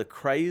one of the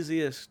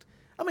craziest.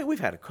 We've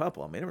had a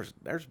couple.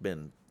 There's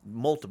been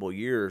multiple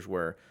years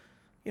where,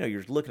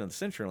 you're looking at the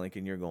CenturyLink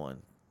and you're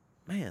going,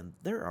 man,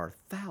 there are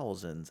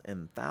thousands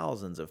and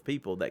thousands of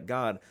people that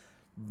God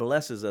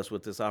blesses us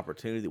with this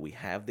opportunity, that we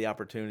have the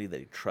opportunity, that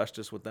He trusts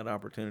us with that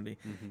opportunity.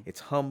 Mm-hmm. It's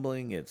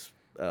humbling. It's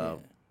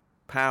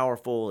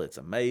powerful. It's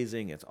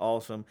amazing. It's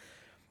awesome.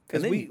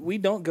 Because we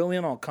don't go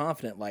in all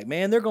confident, like,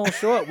 man, they're going to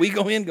show up. We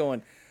go in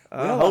going,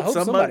 I hope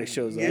somebody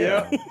shows up.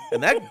 Yeah,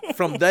 and that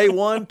from day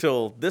one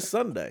till this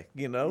Sunday,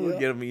 you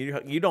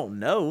don't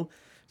know,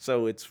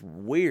 so it's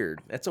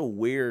weird. That's a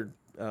weird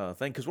thing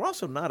because we're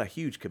also not a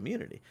huge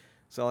community.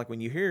 So like when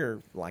you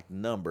hear like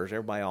numbers,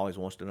 everybody always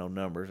wants to know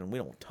numbers, and we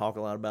don't talk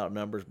a lot about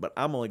numbers. But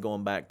I'm only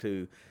going back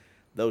to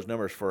those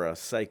numbers for a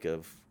sake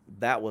of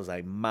that was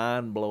a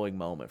mind blowing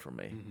moment for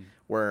me. Mm-hmm.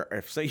 Where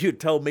if you'd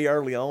told me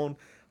early on,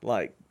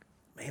 like,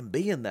 man,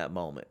 be in that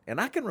moment. And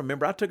I can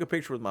remember I took a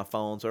picture with my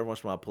phone, so every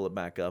once in a while I pull it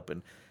back up,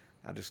 and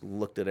I just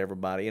looked at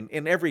everybody.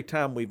 And every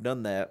time we've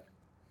done that,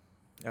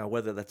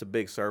 whether that's a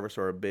big service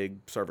or a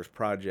big service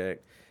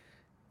project,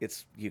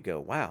 you go,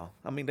 wow.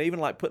 I mean, they even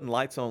like putting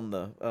lights on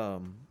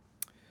the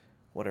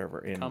whatever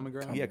in Common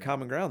Ground? Yeah,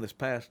 Common Ground this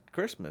past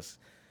Christmas.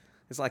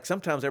 It's like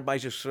sometimes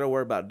everybody's just so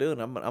worried about doing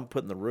it. I'm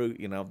putting the roof,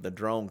 the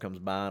drone comes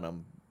by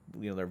and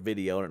they're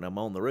videoing it and I'm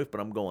on the roof,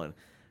 but I'm going,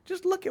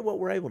 just look at what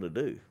we're able to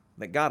do.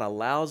 That God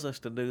allows us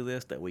to do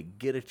this, that we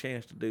get a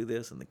chance to do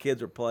this, and the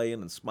kids are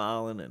playing and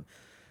smiling, and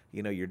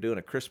you're doing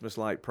a Christmas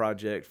light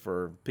project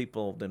for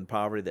people in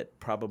poverty that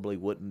probably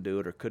wouldn't do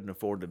it or couldn't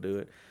afford to do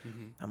it.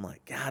 Mm-hmm. I'm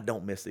like, God,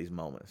 don't miss these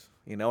moments,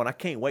 and I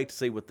can't wait to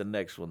see what the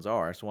next ones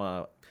are. That's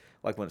why,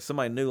 like when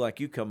somebody new like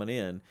you coming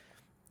in,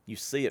 you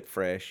see it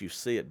fresh, you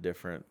see it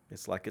different.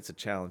 It's like it's a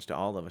challenge to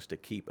all of us to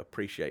keep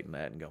appreciating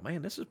that and go,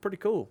 man, this is pretty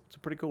cool. It's a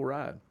pretty cool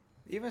ride.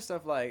 Even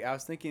stuff like I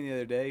was thinking the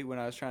other day when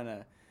I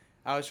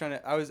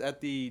was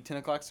at the 10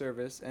 o'clock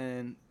service,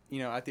 and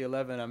at the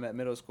 11 I'm at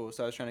middle school,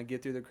 so I was trying to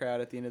get through the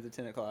crowd at the end of the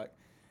 10 o'clock.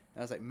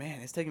 And I was like, man,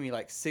 it's taking me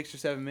like 6 or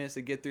 7 minutes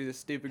to get through this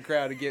stupid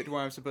crowd to get to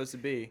where I'm supposed to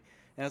be.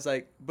 And I was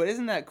like, but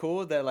isn't that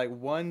cool that like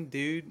one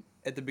dude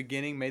at the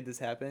beginning made this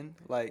happen?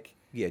 Like,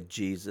 yeah,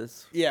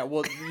 Jesus. Yeah,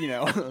 well,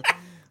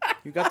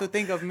 you got to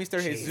think of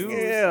Mr. Jesus.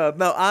 Yeah,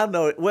 no, I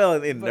know it. Well,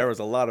 and there was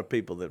a lot of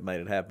people that made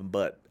it happen,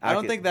 but I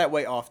don't think that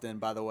way often,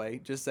 by the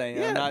way. Just saying,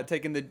 yeah. I'm not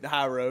taking the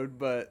high road,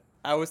 but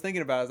I was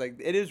thinking about it. I was like,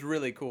 it is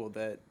really cool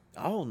that.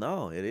 Oh,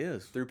 no, it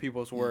is. Through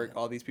people's work,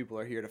 all these people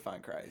are here to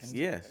find Christ.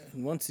 Yes.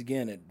 And once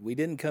again, we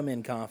didn't come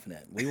in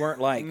confident. We weren't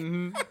like,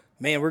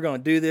 man, we're going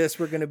to do this.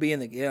 We're going to be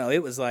in the,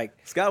 it was like.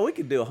 Scott, we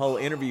could do a whole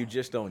interview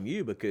just on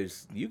you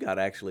because you got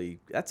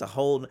that's a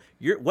whole,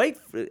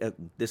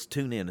 just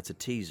tune in. It's a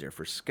teaser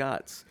for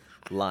Scott's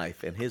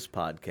life and his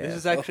podcast. This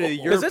is actually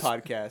your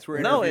podcast. We're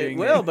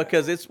interviewing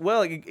because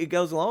it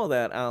goes along with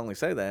that. I only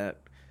say that.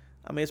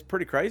 I mean, it's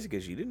pretty crazy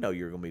because you didn't know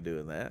you were going to be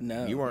doing that.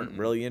 No. You weren't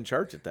really in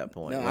church at that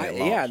point.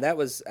 No, that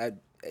was,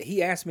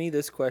 he asked me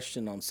this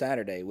question on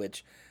Saturday,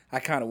 which I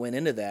kind of went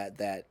into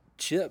that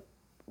Chip,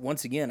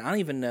 once again, I don't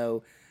even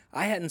know,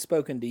 I hadn't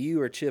spoken to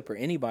you or Chip or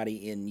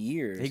anybody in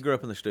years. He grew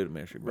up in the student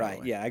ministry, by right?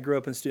 the way. Yeah, I grew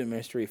up in student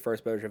ministry.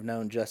 First Bows. I've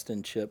known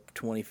Justin Chip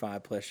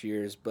 25 plus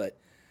years,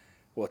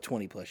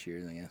 20 plus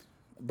years, I guess.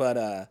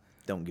 But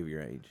don't give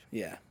your age.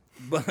 Yeah,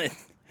 but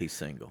he's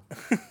single.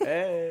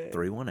 Hey.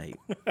 318.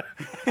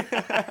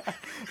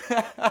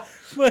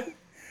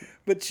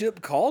 but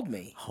Chip called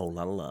me. Whole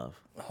lot of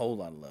love. A whole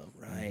lot of love,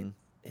 right?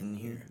 In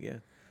here. Yeah.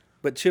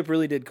 But Chip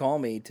really did call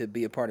me to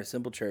be a part of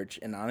Simple Church,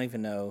 and I don't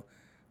even know.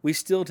 We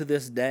still to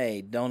this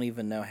day don't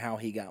even know how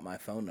he got my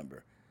phone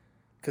number,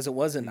 because it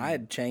wasn't. I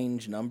had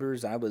changed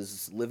numbers. I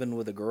was living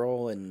with a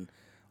girl and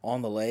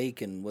on the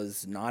lake, and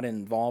was not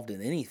involved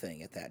in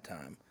anything at that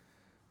time.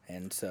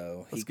 And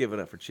so let's give it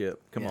up for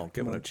Chip. Come on,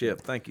 give it up,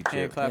 Chip. Thank you, Chip.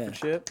 Hand clap for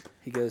Chip.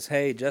 He goes,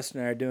 "Hey, Justin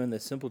and I are doing the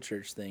Simple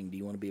Church thing. Do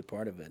you want to be a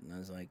part of it?" And I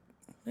was like,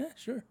 "Yeah,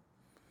 sure."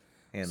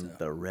 And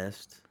the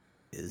rest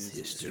is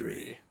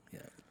history.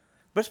 Yeah,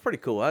 but it's pretty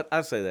cool.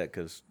 I say that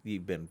because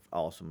you've been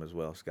awesome as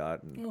well,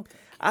 Scott. And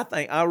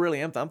I really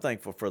am. I'm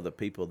thankful for the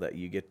people that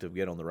you get to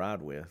get on the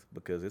ride with,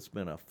 because it's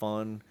been a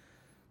fun,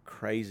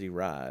 crazy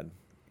ride.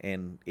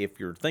 And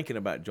if you're thinking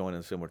about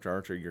joining Simple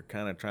Church, or you're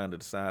kind of trying to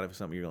decide if it's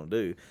something you're going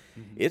to do,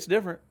 it's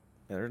different.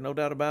 There's no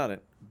doubt about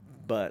it.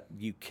 But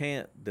you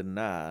can't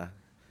deny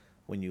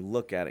when you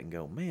look at it and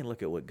go, man,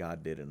 look at what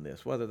God did in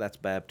this. Whether that's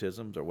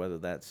baptisms, or whether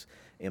that's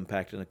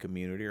impacting a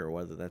community, or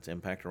whether that's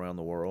impact around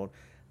the world.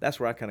 That's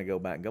where I kind of go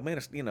back and go, man,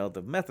 it's,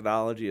 the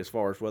methodology as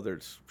far as whether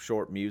it's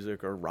short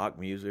music or rock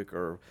music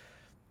or,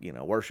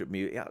 worship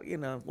music,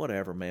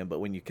 whatever, man. But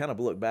when you kind of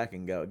look back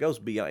and go, it goes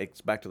beyond,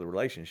 it's back to the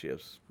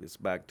relationships. It's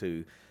back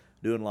to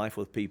doing life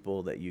with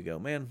people that you go,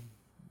 man,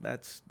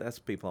 that's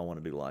people I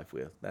want to do life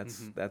with.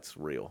 That's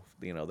real.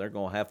 They're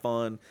going to have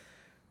fun.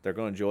 They're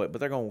going to enjoy it, but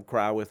they're going to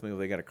cry with me if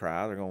they got to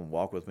cry. They're going to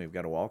walk with me if they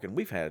got to walk. And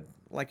we've had,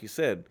 like you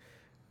said,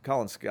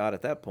 Colin Scott,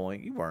 at that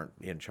point, you weren't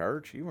in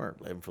church. You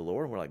weren't living for the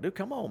Lord. And we're like, dude,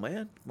 come on,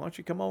 man. Why don't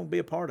you come on and be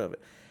a part of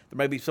it? There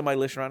may be somebody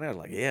listening right now who's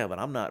like, yeah, but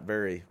I'm not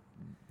very,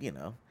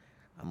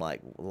 I'm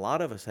like, a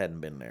lot of us hadn't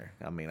been there.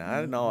 I mean,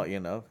 I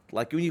know,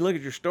 like when you look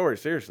at your story,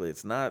 seriously,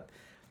 it's not,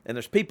 and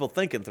there's people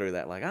thinking through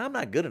that, like, I'm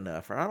not good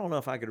enough, or I don't know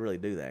if I could really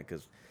do that,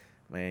 because,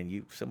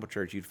 man, Simple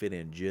Church, you'd fit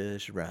in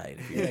just right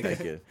if you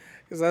think it.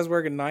 Because I was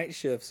working night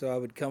shift, so I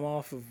would come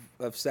off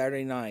of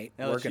Saturday night,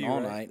 LSU, working all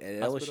night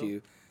at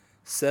LSU,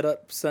 set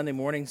up Sunday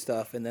morning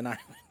stuff, and then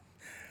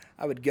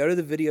I would go to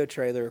the video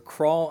trailer,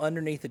 crawl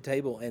underneath the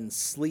table, and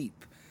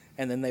sleep.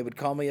 And then they would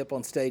call me up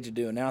on stage to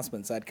do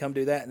announcements. I'd come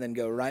do that and then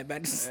go right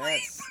back to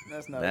sleep.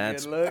 That's not a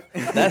good look.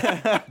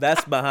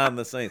 That's behind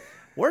the scenes.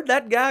 Where'd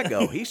that guy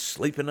go? He's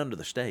sleeping under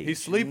the stage.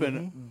 He's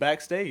sleeping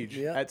backstage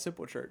at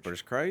Simple Church. But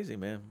it's crazy,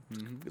 man.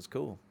 It's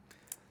cool.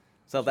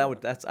 So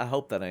I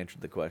hope that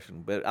answered the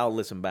question. But I'll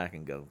listen back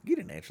and go, you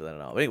didn't answer that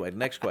at all. Anyway,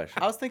 next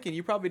question. I was thinking,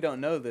 you probably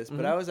don't know this,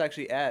 but I was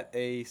actually at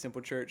a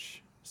Simple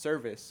Church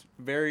service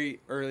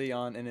very early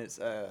on in its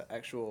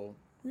actual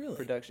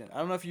production. I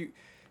don't know if you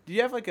Do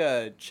you have like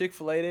a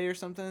Chick-fil-A day or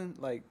something?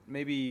 Like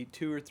maybe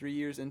 2 or 3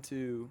 years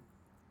into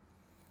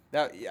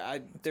that? Yeah,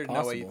 there's no way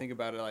you possible. think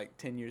about it like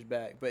 10 years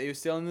back, but it was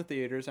still in the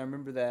theaters. I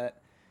remember that,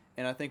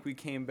 and I think we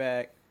came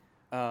back.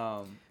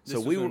 This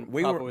was when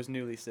Papa was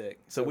newly sick.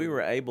 So we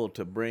were able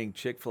to bring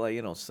Chick-fil-A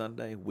in on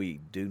Sunday. We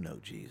do know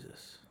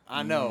Jesus.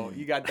 I know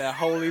you got that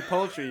holy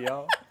poultry,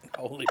 y'all.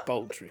 Holy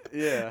poultry.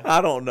 Yeah,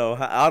 I don't know.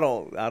 I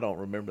don't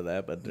remember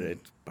that, but it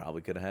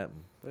probably could have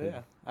happened. but yeah,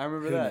 I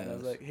remember Who that. I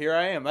was knows? like, here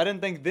I am. I didn't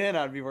think then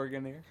I'd be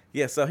working here.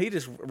 Yeah, so he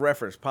just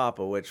referenced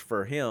Papa, which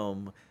for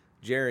him,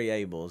 Jerry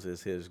Abels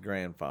is his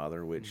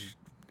grandfather, which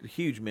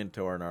huge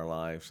mentor in our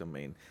lives. I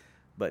mean,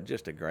 but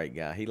just a great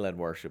guy. He led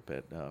worship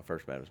at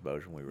First Baptist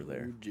Bossier when we were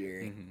there. Ooh,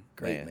 Jerry.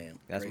 Great man.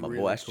 That's Great my man.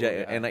 boy. That's cool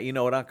J, guy. and you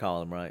know what I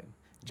call him, right?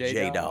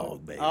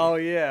 J-Dog. baby. Oh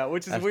yeah,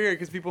 which is weird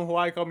because people in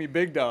Hawaii call me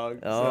Big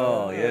Dog.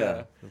 Oh, so,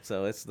 yeah.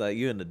 So it's like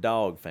you and the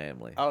dog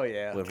family. Oh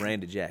yeah. With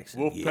Randy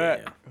Jackson. Wolfpack.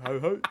 Yeah, Ho,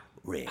 ho.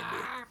 Randy.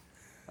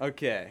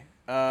 Okay.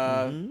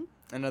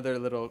 Another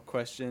little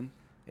question.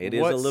 It is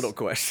a What's- little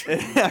question.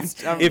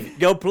 I'm- If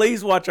go,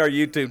 please watch our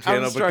YouTube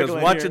channel because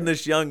struggling watching here.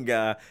 this young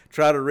guy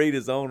try to read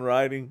his own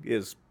writing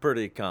is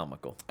pretty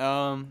comical.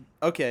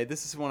 Okay,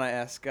 this is one I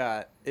asked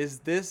Scott. Is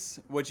this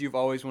what you've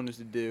always wanted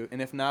to do?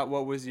 And if not,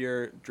 what was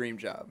your dream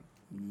job?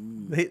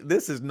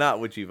 This is not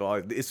what you've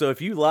always. So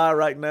if you lie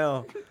right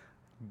now,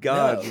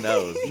 God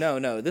knows.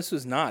 No, this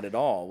was not at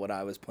all what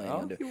I was planning Oh,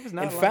 on he doing. was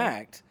not In lying.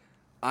 fact,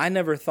 I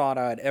never thought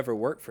I'd ever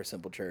work for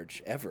Simple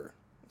Church, ever.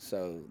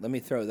 So let me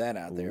throw that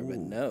out there. But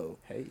no,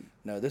 Hey.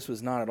 no, this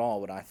was not at all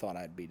what I thought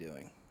I'd be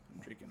doing.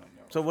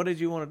 So what did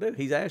you want to do?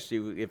 He's asked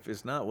you if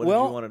it's not. What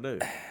Well- did you want to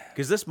do?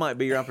 Because this might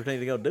be your opportunity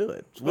to go do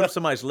it. So what if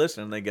somebody's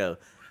listening and they go,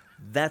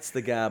 "That's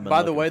the guy." I've been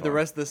By the looking way, for." the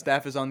rest of the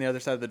staff is on the other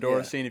side of the door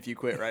Yeah. seeing if you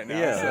quit right now.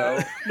 Yeah.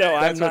 So No,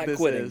 I'm that's what not this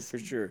quitting is. for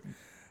sure.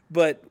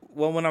 But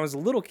when I was a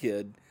little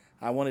kid,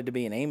 I wanted to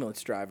be an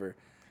ambulance driver,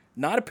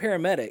 not a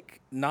paramedic,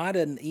 not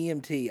an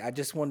EMT. I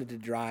just wanted to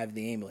drive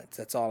the ambulance.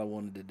 That's all I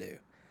wanted to do.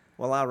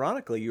 Well,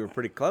 ironically, you were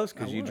pretty close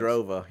because I you was.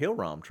 drove a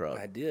Hill-Rom truck.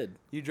 I did.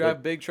 You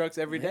drive big trucks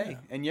every day. Yeah.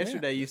 And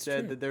yesterday you that's said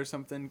true. that there's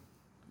something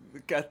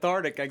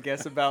cathartic, I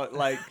guess, about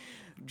like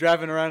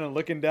driving around and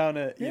looking down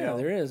at, you Yeah, know.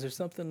 there is. There's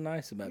something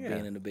nice about Yeah.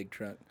 being in a big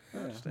truck.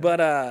 understand.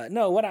 But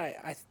no, what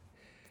I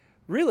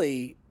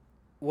really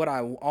what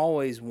I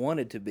always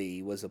wanted to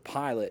be was a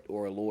pilot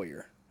or a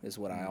lawyer. Is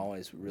what I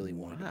always really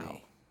wanted to Wow,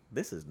 be.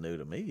 this is new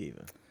to me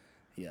even.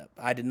 Yep.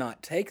 I did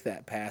not take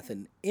that path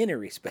in any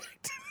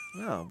respect.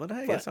 No, but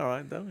hey, that's all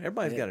right though.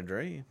 Everybody's got a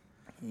dream.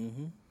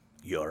 Mm-hmm.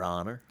 Your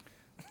Honor.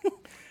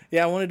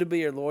 Yeah, I wanted to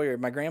be a lawyer.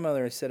 My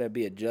grandmother said I'd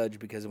be a judge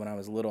because when I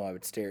was little, I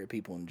would stare at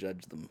people and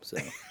judge them. So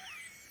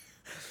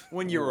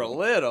When you were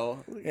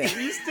little,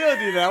 you still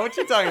do that. What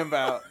you talking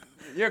about?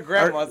 Your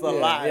grandma's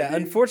alive. yeah.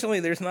 dude. Unfortunately,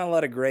 there's not a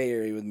lot of gray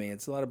area with me.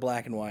 It's a lot of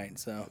black and white.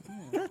 So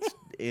That's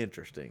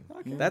interesting.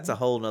 That's a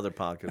whole nother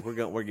podcast.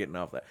 We're getting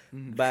off that.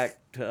 Back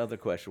to other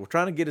questions. We're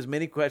trying to get as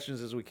many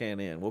questions as we can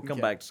in. We'll come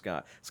Okay. back to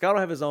Scott. Scott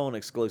will have his own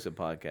exclusive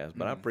podcast,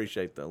 but I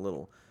appreciate the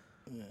little,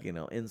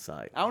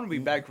 insight. I want to be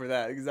back for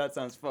that because that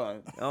sounds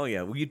fun. Oh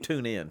yeah, well you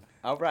tune in.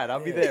 All right, I'll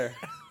be there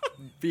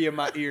via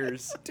my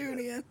ears. tune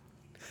in.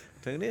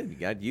 Tune in. You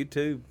got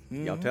YouTube.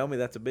 Y'all tell me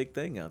that's a big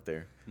thing out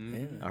there.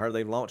 Yeah. I heard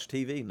they've launched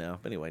TV now.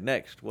 Anyway,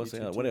 next. What's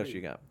YouTube what else TV.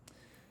 you got?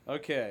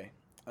 Okay.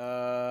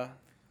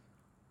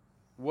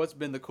 What's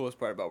been the coolest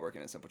part about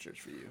working at Simple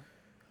Church for you?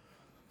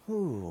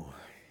 Ooh.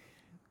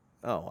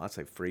 Oh, I'd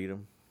say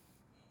freedom.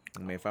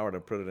 I mean, if I were to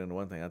put it into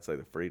one thing, I'd say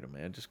the freedom,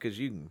 man. Just because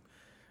you can.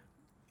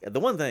 The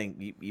one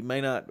thing you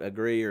may not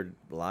agree or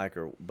like,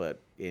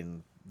 but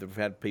we've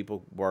had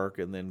people work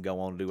and then go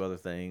on to do other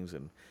things,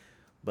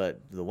 but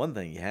the one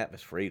thing you have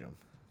is freedom.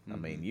 I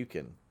mean, you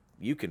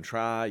can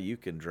try, you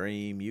can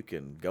dream, you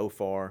can go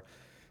far.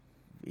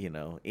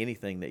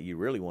 Anything that you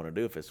really want to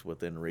do, if it's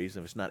within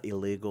reason, if it's not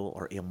illegal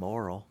or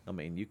immoral, I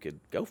mean, you could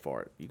go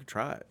for it. You could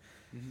try it.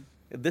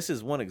 This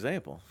is one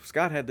example.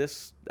 Scott had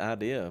this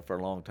idea for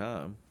a long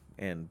time,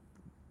 and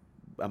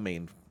I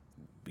mean,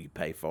 you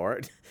pay for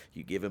it,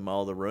 you give him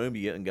all the room,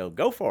 you get and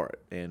go for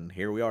it. And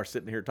here we are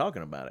sitting here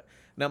talking about it.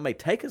 Now, it may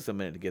take us a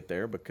minute to get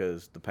there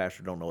because the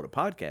pastor don't know what a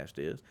podcast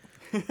is.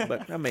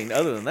 But, I mean,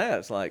 other than that,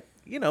 it's like,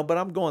 but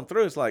I'm going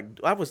through. It's like,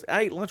 I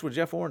ate lunch with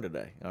Jeff Warren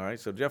today. All right.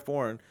 So Jeff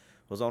Warren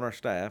was on our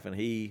staff, and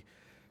he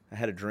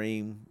had a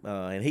dream.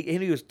 And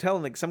he was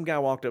telling, some guy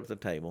walked up to the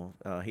table.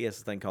 He has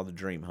this thing called the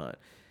Dream Hunt.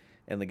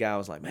 And the guy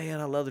was like, "Man,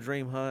 I love the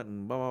Dream Hunt,"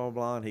 and blah, blah, blah,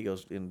 blah. And he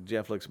goes, and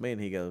Jeff looks at me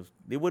and he goes,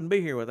 "It wouldn't be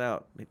here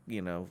without,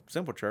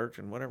 Simple Church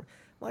and whatever."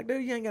 I'm like,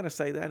 dude, you ain't got to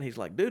say that. And he's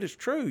like, dude, it's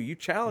true. You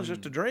challenged us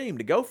to dream,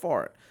 to go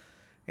for it.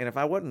 And if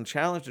I wasn't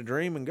challenged to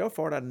dream and go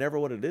for it, I never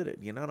would have did it.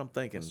 You know what I'm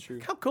thinking? That's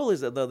true. How cool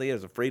is it, though, that he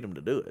has the freedom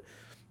to do it,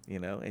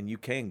 and you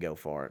can go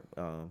for it.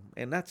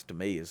 And that's, to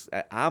me,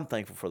 I'm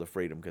thankful for the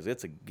freedom because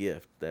it's a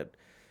gift that,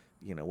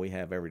 we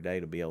have every day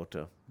to be able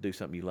to do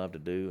something you love to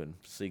do and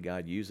see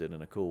God use it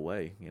in a cool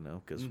way,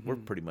 because we're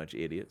pretty much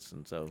idiots.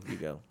 And so you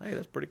go, hey,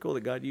 that's pretty cool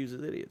that God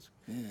uses idiots.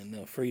 Yeah,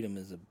 no, freedom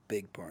is a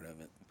big part of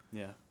it.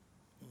 Yeah.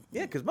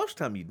 Yeah, because most of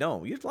the time you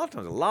don't. A lot of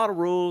times, a lot of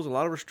rules, a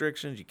lot of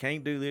restrictions. You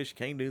can't do this, you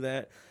can't do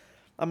that.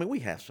 I mean, we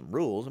have some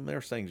rules. I mean,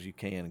 there's things you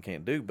can and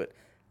can't do, but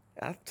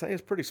I'd say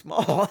it's pretty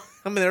small.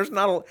 I mean, there's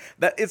not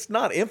that. It's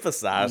not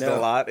emphasized a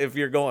lot. If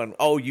you're going,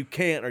 oh, you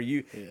can't, or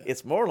you. Yeah.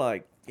 It's more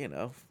like,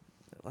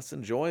 let's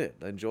enjoy it.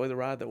 Enjoy the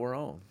ride that we're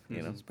on.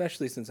 You know,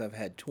 especially since I've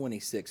had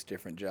 26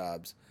 different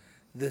jobs.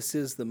 This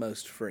is the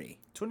most free.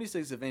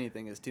 26 of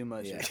anything is too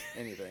much. Yeah.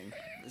 Anything.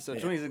 So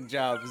 26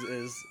 jobs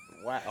is.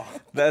 Wow.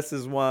 This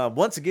is why,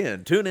 once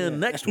again, tune in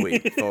next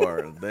week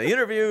for the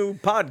interview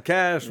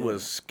podcast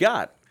with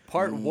Scott.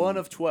 Part 1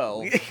 of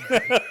 12.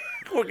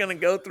 We're going to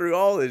go through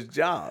all his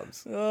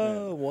jobs.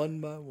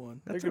 One by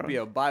one. There could be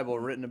a Bible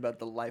written about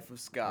the life of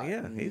Scott.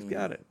 Yeah, he's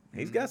got it.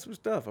 He's got some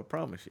stuff, I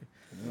promise you.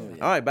 Oh,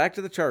 yeah. All right, back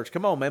to the church.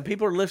 Come on, man.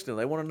 People are listening.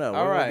 They want to know.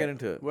 All right. We'll get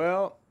into it.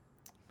 Well,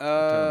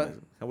 how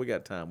we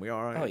got time? We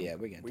all right? Oh, yeah,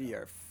 we got time. We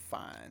are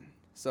fine.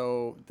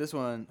 So, this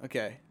one,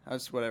 okay.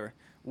 Whatever.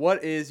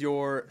 What is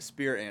your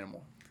spirit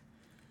animal?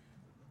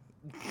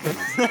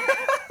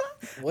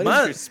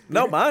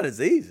 Mine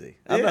is easy.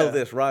 I know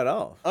this right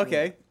off.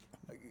 Okay.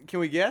 Can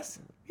we guess?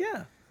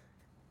 Yeah.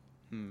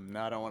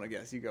 No, I don't want to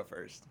guess. You go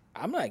first.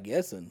 I'm not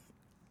guessing.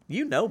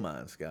 You know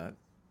mine, Scott.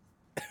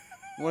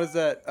 What is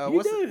that?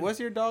 What's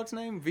your dog's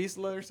name?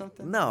 Vizsla or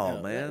something?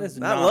 No, man.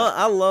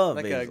 I love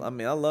like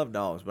Vizsla. I love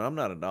dogs, but I'm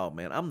not a dog,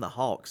 man. I'm the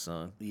Hawk,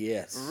 son.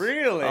 Yes.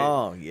 Really?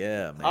 Oh,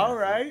 yeah, man. All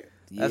right.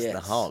 That's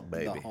the Hawk,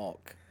 baby. The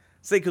Hawk.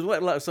 See,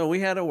 because so we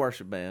had a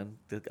worship band,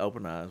 the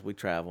Open Eyes. We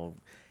traveled.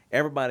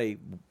 Everybody,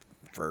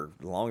 for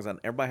as long as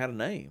everybody had a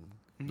name.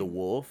 The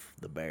wolf,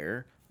 the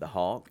bear, the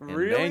hawk, and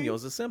really?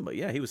 Daniel's a Simba.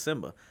 Yeah, he was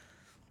Simba.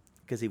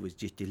 Because he was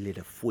just a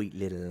little sweet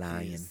little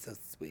lion. He's so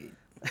sweet.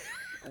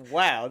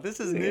 Wow, this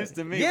is news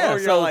to me. Yeah,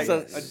 you're like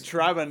a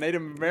tribe of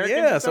Native Americans.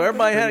 Yeah, so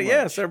everybody had it.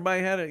 Yes,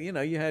 everybody had it.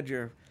 You had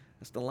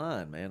that's the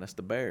lion, man. That's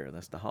the bear.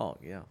 That's the hawk.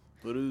 Yeah.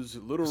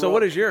 So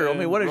what is yours? I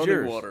mean, what is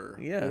yours? Water.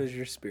 Yeah. What is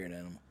your spirit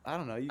animal? I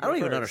don't know. I don't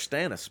even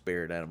understand a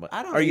spirit animal.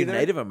 I don't Are you either.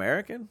 Native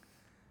American?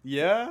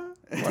 Yeah.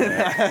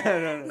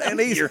 And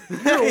you're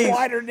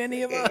whiter than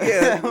any of us.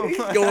 Yeah, he's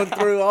going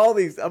through all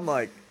these. I'm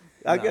like,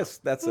 I guess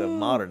that's a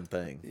modern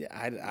thing. Yeah,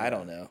 I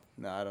don't know.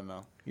 No, I don't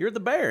know. You're the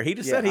bear. He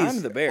just said he's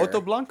I'm the bear.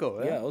 Oso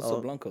Blanco. Yeah,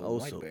 Oso Blanco, the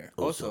white bear.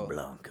 Oso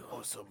Blanco.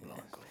 Oso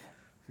Blanco.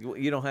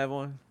 You don't have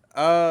one?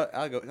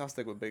 I'll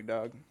stick with Big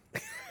Dog.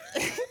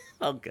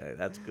 Okay,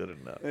 that's good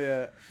enough.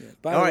 Yeah.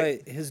 By the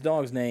way, his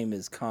dog's name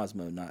is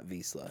Cosmo, not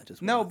Vizsla.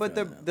 But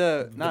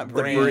the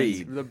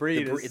breed. The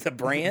breed is the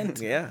brand.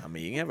 Yeah, I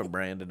mean you can have a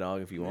branded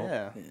dog if you want.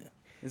 Yeah.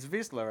 It's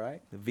Vizsla,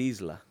 right?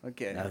 Vizsla.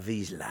 Okay.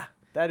 Vizsla.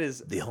 That is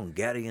the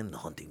Hungarian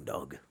hunting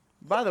dog.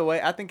 By the way,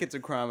 I think it's a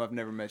crime I've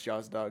never met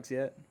y'all's dogs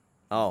yet.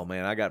 Oh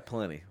man, I got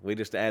plenty. We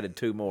just added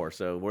 2 more,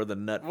 so we're the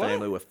nut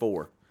family with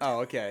 4. Oh,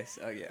 okay.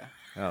 So, yeah.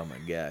 Oh my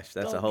gosh,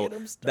 that's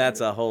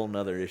Don't a whole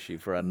nother issue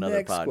for another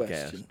Next podcast.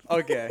 question.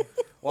 Okay.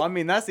 Well, I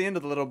mean that's the end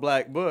of the little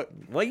black book.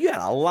 Well, you got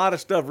a lot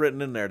of stuff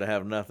written in there to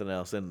have nothing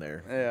else in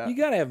there. Yeah. You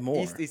gotta have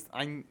more.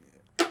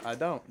 I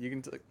don't. You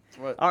can.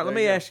 What? All right, let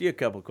me ask you a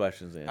couple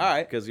questions then. All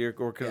right. because we're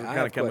I kind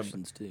have of coming.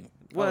 questions too.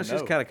 Well, it's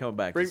just kind of coming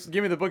back.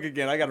 Give me the book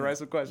again. I got to write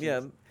some questions.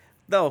 Yeah,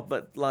 no,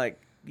 but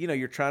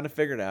you're trying to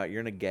figure it out.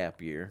 You're in a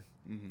gap year,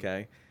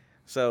 okay?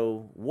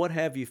 So what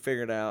have you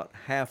figured out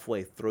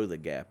halfway through the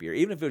gap year?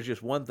 Even if it was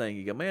just one thing,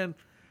 you go, man,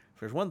 if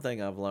there's one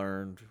thing I've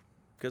learned,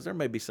 because there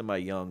may be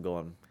somebody young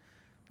going,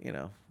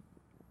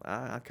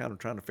 I kind of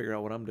trying to figure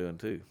out what I'm doing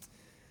too.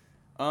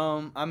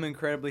 I'm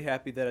incredibly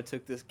happy that I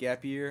took this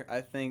gap year.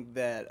 I think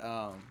that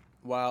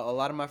while a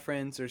lot of my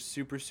friends are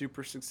super,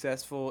 super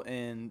successful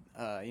in,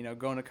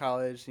 going to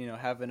college,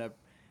 having a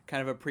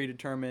kind of a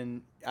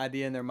predetermined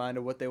idea in their mind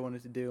of what they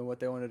wanted to do and what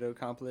they wanted to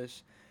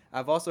accomplish,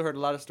 I've also heard a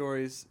lot of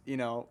stories,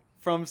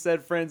 from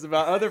said friends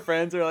about other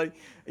friends who are like,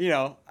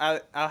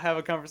 I'll have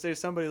a conversation with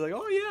somebody like,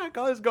 oh yeah,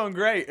 college is going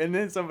great. And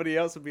then somebody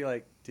else would be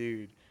like,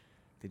 dude,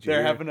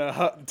 they're having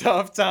a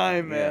tough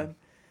time, man.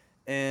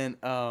 And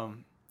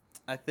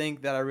I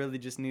think that I really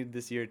just needed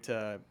this year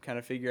to kind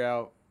of figure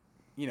out,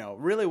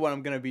 really what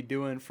I'm going to be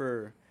doing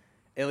for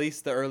at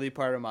least the early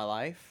part of my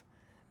life.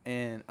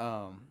 And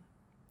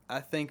I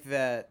think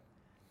that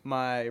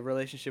my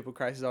relationship with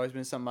Christ has always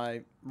been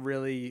something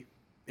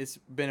it's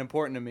been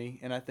important to me.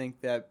 And I think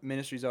that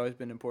ministry's always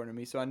been important to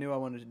me. So I knew I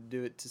wanted to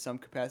do it to some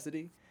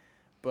capacity.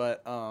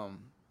 But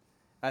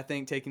I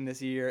think taking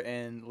this year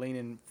and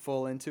leaning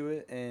full into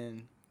it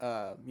and,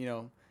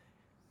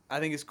 I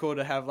think it's cool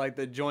to have like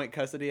the joint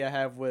custody I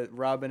have with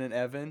Robin and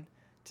Evan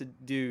to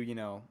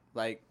do,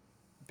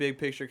 big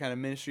picture kind of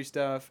ministry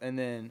stuff and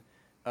then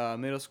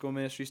middle school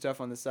ministry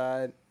stuff on the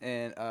side.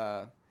 And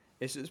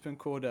it's just been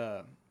cool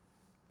to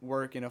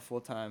work in a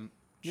full-time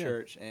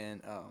church.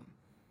 And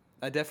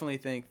I definitely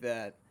think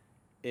that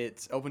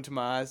it's opened to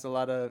my eyes to a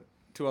lot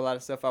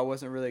of stuff I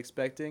wasn't really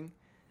expecting.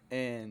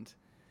 And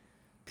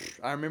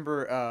I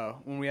remember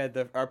when we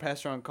had our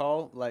pastor on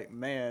call. Like,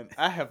 man,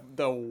 I have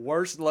the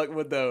worst luck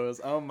with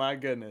those. Oh my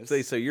goodness.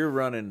 See, so you're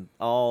running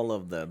all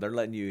of the. They're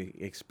letting you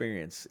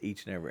experience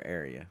each and every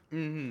area.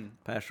 Mm-hmm.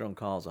 Pastor on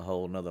call is a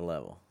whole nother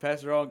level.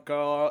 Pastor on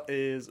call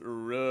is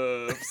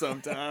rough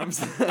sometimes.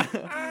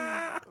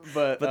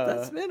 but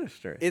that's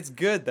ministry. It's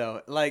good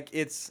though. Like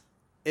it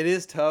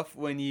is tough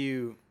when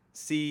you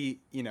see,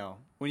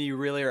 when you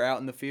really are out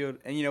in the field,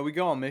 and we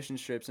go on mission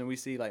trips and we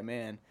see like,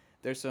 man,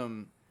 there's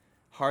some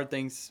hard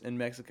things in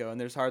Mexico and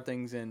there's hard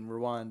things in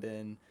Rwanda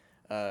and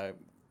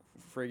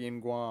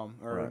friggin' Guam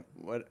or Right.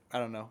 what, I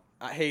don't know,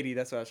 Haiti.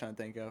 That's what I was trying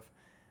to think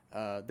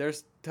of.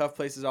 There's tough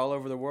places all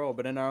over the world,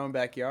 but in our own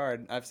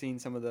backyard, I've seen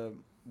some of the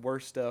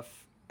worst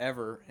stuff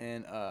ever,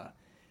 and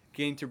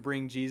getting to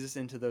bring Jesus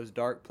into those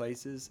dark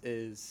places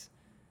is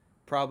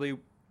probably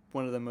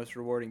one of the most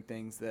rewarding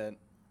things that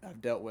I've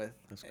dealt with.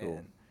 That's cool.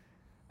 And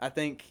I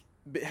think,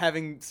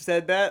 having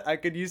said that, I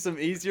could use some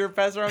easier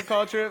pastor on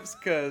call trips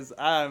because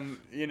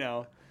I'm,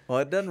 Well,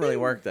 it doesn't really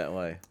work that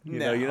way. You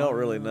don't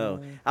really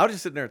know. I was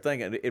just sitting there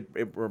thinking.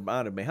 It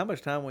reminded me how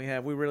much time we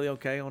have. We really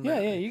okay on Yeah,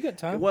 that? yeah, you got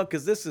time. Well,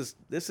 because this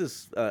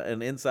is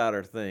an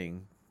insider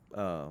thing,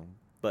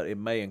 but it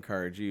may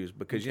encourage you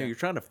because Okay. you're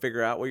trying to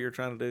figure out what you're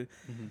trying to do.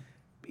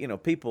 Mm-hmm.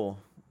 People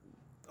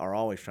are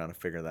always trying to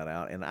figure that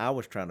out, and I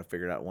was trying to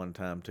figure it out one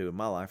time too in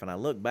my life, and I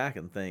look back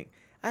and think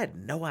I had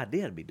no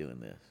idea I'd be doing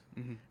this.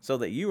 Mm-hmm. So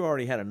that you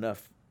already had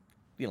enough,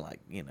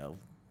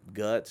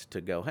 guts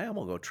to go, hey, I'm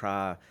gonna go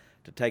try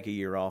to take a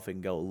year off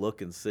and go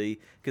look and see,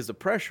 because the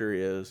pressure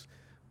is,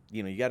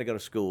 you got to go to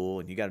school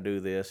and you got to do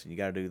this and you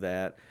got to do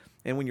that,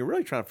 and when you're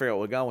really trying to figure out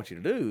what God wants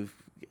you to do,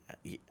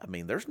 I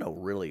mean, there's no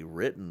really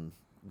written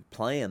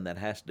plan that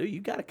has to do. You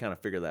got to kind of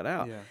figure that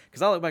out. Yeah.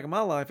 Because I look back at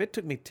my life, it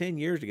took me 10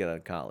 years to get out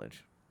of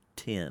college.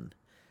 10.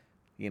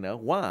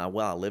 Why?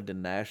 Well, I lived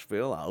in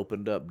Nashville. I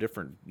opened up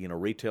different,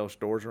 retail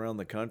stores around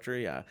the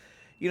country.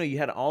 You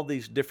had all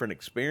these different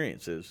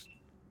experiences.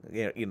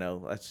 Yeah,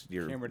 that's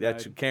your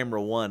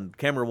camera one.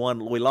 Camera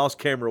one. We lost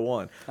camera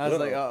one. I was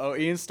like, oh,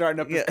 Ian's starting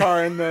up his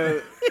car in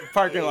the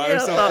parking lot or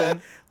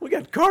something. We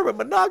got carbon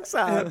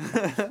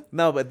monoxide.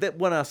 No, but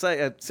when I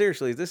say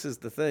seriously, this is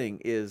the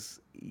thing: is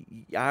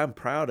I'm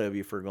proud of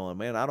you for going,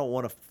 man. I don't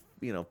want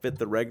to, fit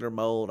the regular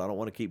mold. I don't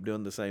want to keep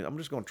doing the same. I'm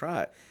just going to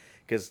try it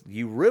because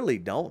you really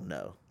don't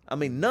know. I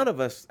mean, none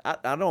of us.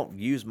 I don't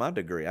use my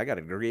degree. I got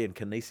a degree in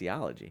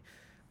kinesiology.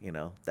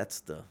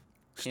 That's the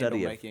study Candle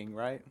of making,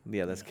 right?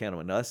 Yeah, that's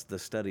candle. No, that's the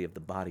study of the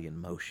body in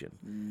motion,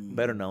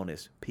 better known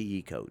as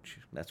PE coach.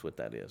 That's what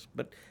that is.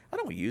 But I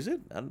don't use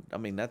it. I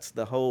mean, that's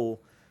the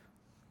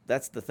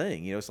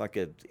thing. It's like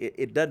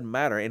it doesn't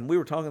matter. And we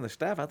were talking to the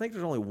staff. I think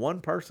there's only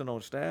one person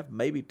on staff,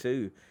 maybe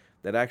two,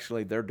 that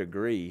actually their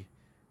degree,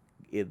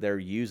 they're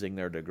using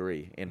their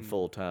degree in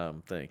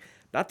full-time thing.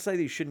 Not to say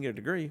that you shouldn't get a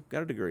degree.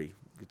 Got a degree.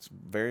 It's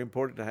very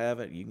important to have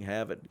it. You can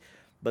have it.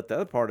 But the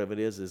other part of it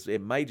is it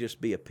may just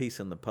be a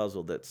piece in the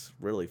puzzle that's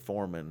really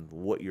forming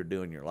what you're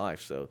doing in your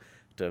life. So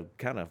to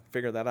kind of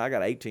figure that out, I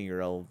got an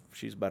 18-year-old.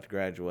 She's about to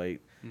graduate.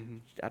 Mm-hmm.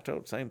 I told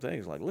her the same thing.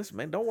 It's like, listen,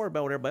 man, don't worry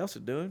about what everybody else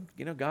is doing.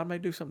 God may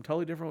do something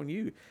totally different on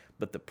you.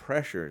 But the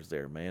pressure is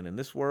there, man. In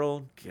this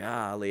world,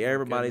 golly,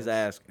 everybody's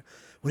asking,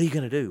 what are you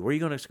going to do? Where are you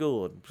going to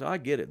school? So I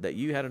get it. That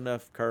you had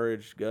enough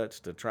courage, guts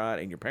to try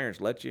it, and your parents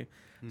let you,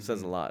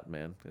 says a lot,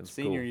 man. It's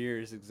Senior cool.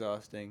 year is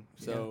exhausting.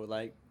 So,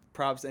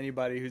 props to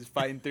anybody who's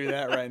fighting through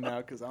that right now,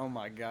 because oh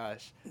my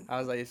gosh, I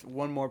was like, if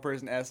one more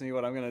person asks me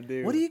what I'm gonna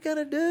do, What are you going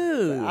to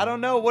do? I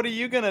don't know. What are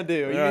you gonna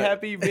do? Are you Right.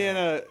 happy being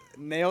a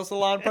nail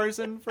salon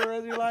person for the rest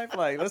of your life?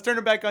 Like, let's turn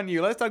it back on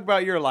you. Let's talk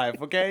about your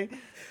life, okay?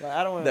 Like,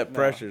 I don't want That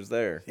pressure's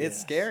there. It's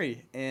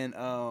scary, and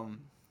I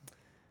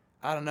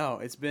don't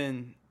know.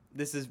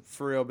 This has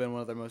for real been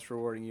one of the most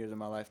rewarding years of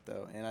my life,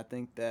 though, and I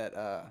think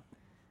that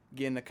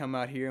getting to come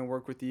out here and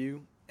work with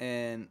you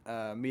and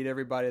meet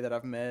everybody that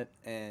I've met,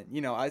 and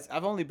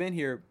I've only been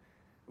here,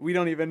 we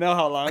don't even know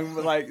how long,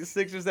 but like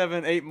 6 or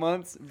 7, 8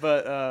 months,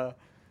 but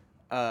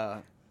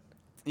I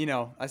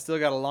still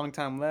got a long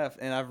time left,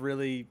 and I've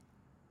really,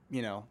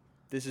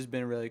 this has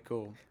been really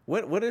cool.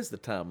 What is the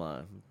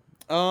timeline?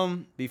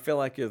 Do you feel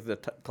like if the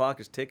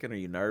clock is ticking, are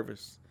you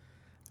nervous?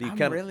 Do you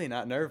I'm really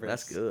not nervous.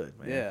 That's good,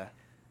 man. Yeah.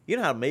 You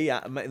know how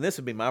and this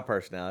would be my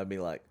personality. I'd be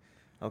like,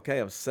 okay,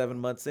 I'm 7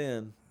 months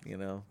in,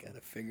 Got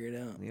to figure it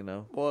out.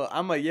 Well,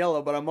 I'm a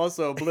yellow, but I'm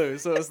also a blue.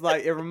 So it's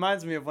like, it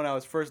reminds me of when I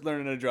was first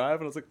learning to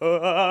drive, and I was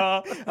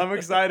like, I'm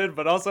excited,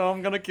 but also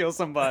I'm going to kill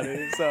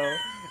somebody. So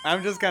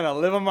I'm just kind of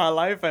living my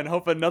life and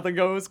hoping nothing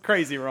goes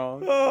crazy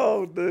wrong.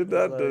 Oh, dude,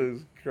 that Like-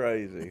 dude's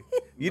crazy.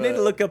 You need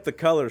to look up the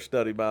color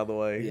study, by the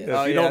way. Yeah. If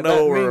Oh, you yeah, don't know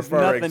that what we're means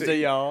referring nothing to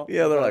y'all.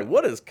 Yeah, they're like,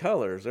 what is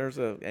colors? There's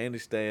a Andy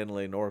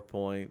Stanley, North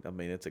Point. I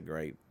mean, it's a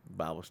great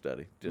Bible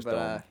study just But,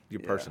 on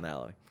your yeah.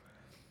 personality.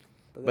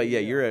 there But yeah,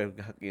 you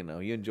go.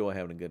 you enjoy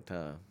having a good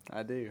time.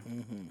 I do.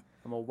 Mm-hmm.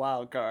 I'm a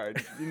wild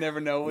card. You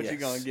never know what you're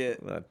Yes. gonna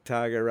get. A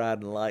tiger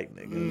riding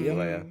lightning. Mm.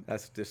 Yeah,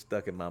 that's just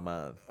stuck in my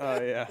mind. Oh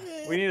yeah,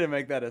 we need to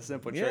make that a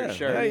Simple Church Yeah,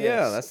 shirt. yeah,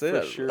 Yes, that's for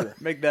it. sure.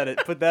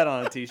 Put that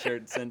on a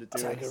T-shirt and send it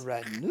to Tiger us.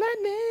 riding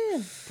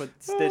lightning.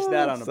 Stitch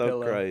that on a so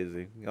pillow.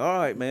 crazy. All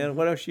right, man.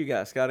 What else you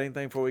got, Scott?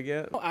 Anything before we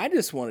get? I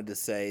just wanted to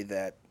say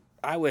that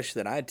I wish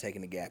that I had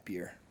taken a gap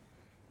year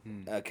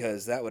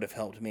because that would have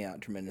helped me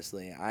out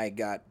tremendously. I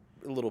got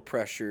a little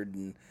pressured,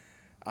 and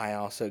I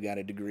also got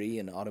a degree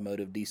in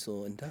automotive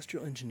diesel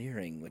industrial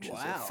engineering, which is a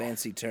Wow.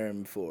 fancy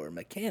term for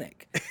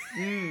mechanic.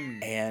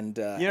 Mm. And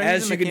You know,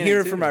 as he's a you can mechanic,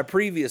 hear too. from my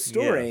previous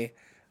story,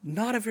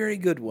 not a very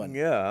good one.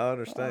 Yeah, I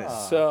understand.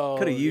 So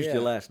Could have used yeah.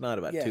 you last night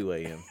about Yeah. 2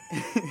 a.m.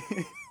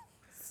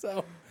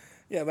 So,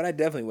 yeah, but I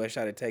definitely wish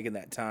I'd have taken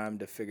that time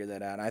to figure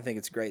that out. And I think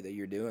it's great that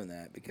you're doing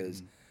that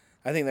because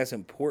I think that's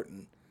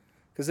important.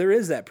 Because there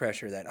is that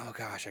pressure that, oh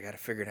gosh, I got to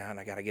figure it out and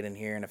I got to get in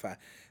here. And if I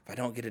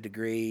don't get a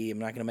degree, I'm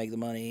not going to make the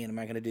money and I'm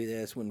not going to do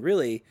this. When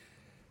really,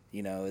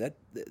 you know,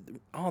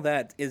 all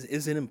that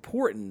isn't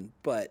important.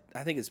 But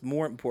I think it's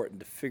more important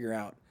to figure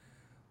out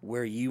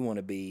where you want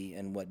to be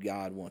and what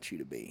God wants you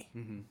to be.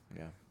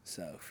 Yeah.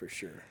 So for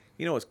sure.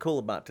 You know what's cool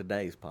about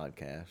today's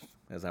podcast,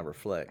 as I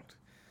reflect,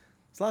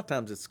 it's a lot of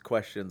times it's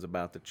questions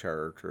about the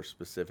church or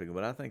specific,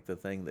 but I think the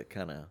thing that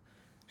kind of,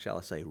 shall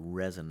I say,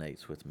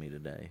 resonates with me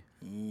today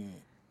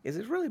is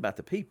it's really about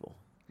the people.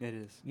 It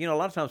is. You know, a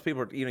lot of times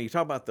people, you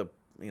talk about the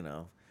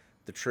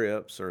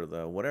trips or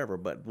the whatever,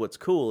 but what's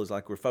cool is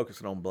like we're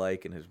focusing on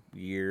Blake and his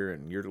year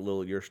and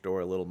your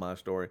story, a little my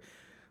story.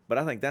 But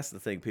I think that's the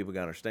thing people got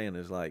to understand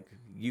is like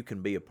you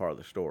can be a part of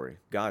the story,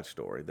 God's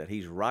story, that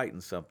he's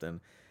writing something.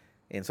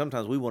 And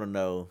sometimes we want to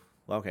know,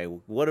 okay,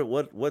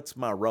 what's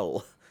my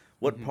role?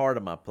 What part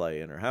am I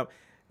playing or how?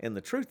 And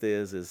the truth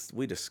is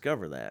we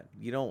discover that.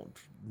 You don't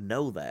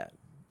know that.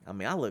 I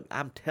mean,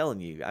 I'm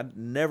telling you, I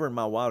never in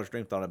my wildest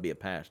dream thought I'd be a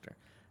pastor.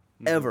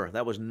 Ever.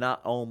 That was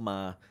not on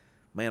my,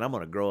 man, I'm going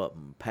to grow up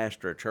and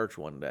pastor a church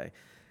one day.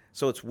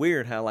 So it's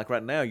weird how, like,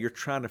 right now, you're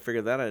trying to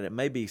figure that out. And it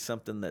may be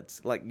something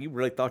that's, like, you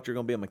really thought you were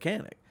going to be a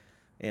mechanic.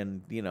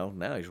 And,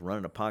 now he's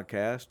running a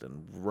podcast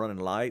and running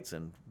lights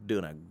and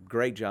doing a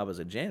great job as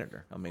a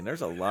janitor. I mean,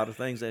 there's a lot of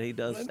things that he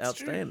does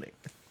outstanding.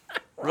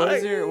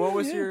 What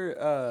was your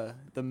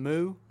the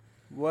moo?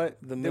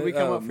 What did we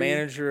come up for?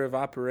 Manager of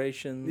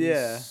operations?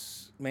 Yeah.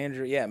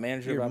 Manager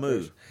Your of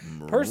move.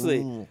 operations.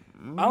 Personally,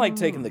 I like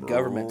taking the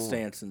government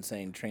stance and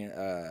saying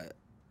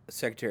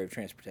Secretary of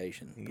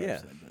Transportation. Yeah.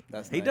 personally, but-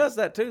 That's He nice. does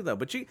that too, though.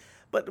 But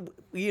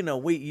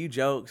you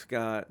joke,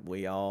 Scott.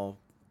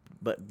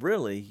 But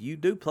really, you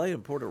do play an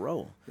important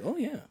role. Oh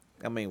yeah.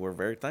 I mean, we're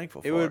very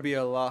thankful for It it. would be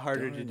a lot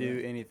harder to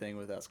do anything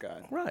without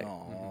Scott. right.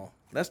 Aw.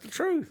 That's the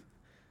truth.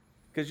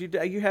 Because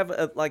you have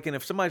and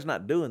if somebody's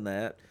not doing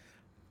that,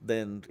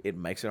 then it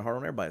makes it hard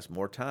on everybody. It's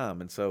more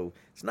time, and so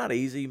it's not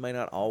easy. You may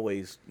not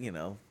always,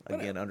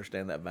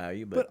 understand that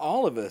value, But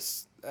all of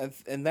us,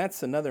 and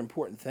that's another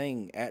important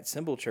thing at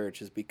Symbol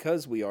Church, is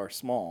because we are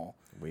small.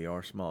 we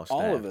are small staff.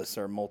 All of us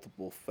are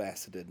multiple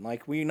faceted.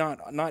 Like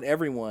not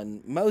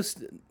everyone.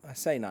 Mostly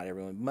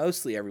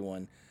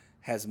everyone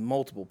has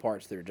multiple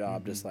parts of their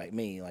job, just like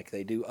me. Like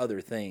they do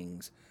other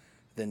things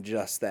than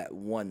just that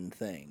one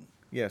thing.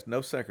 Yes, no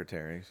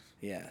secretaries.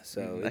 Yeah.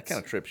 So That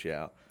kind of trips you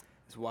out.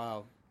 It's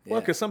wild. Well, yeah.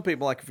 because some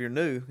people, like if you're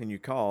new and you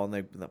call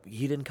and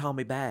you didn't call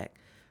me back.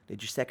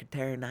 Did your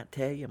secretary not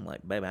tell you? I'm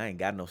like, baby, I ain't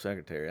got no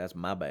secretary. That's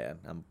my bad.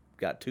 I've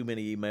got too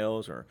many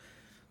emails or,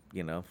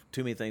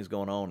 too many things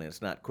going on and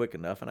it's not quick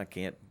enough and I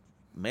can't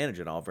manage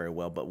it all very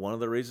well. But one of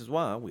the reasons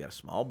why, we got a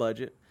small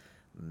budget,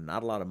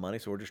 not a lot of money,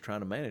 so we're just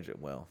trying to manage it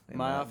well. And,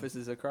 My office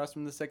is across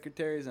from the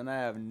secretaries, and I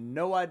have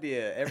no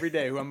idea every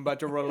day who I'm about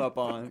to roll up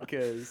on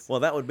because.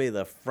 Well, that would be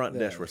the front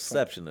desk the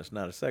receptionist,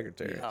 not a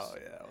secretary. Oh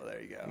yeah, well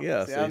there you go.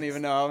 Yeah, See, see, I don't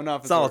even know how an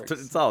office It's all works.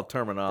 it's all They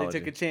terminology.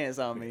 took a chance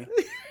on me.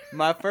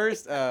 My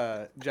first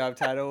job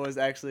title was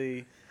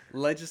actually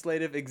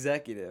legislative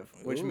executive,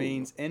 which Ooh.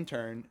 means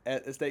intern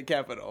at the state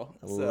capitol.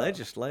 So,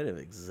 Legislative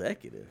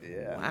executive.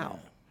 Yeah. Wow.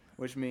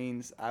 which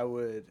means I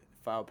would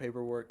file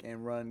paperwork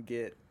and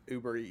get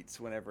Uber Eats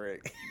whenever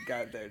it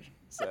got there.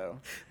 So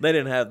They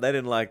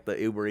didn't like the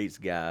Uber Eats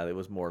guy. It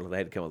was more they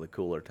had to come with a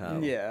cooler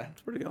title. yeah,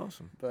 It's pretty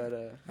awesome.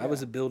 but I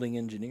was a building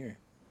engineer.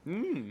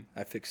 Mm,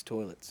 I fixed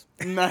toilets.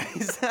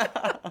 nice.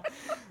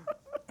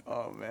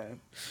 Oh man,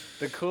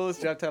 the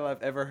coolest job title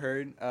I've ever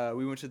heard.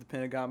 We went to the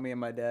Pentagon, me and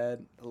my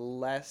dad,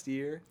 last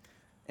year.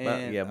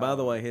 And By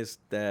the way, his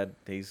dad,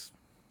 he's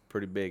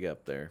pretty big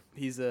up there.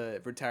 he's a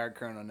retired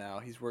colonel now.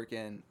 He's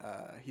working.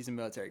 He's a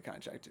military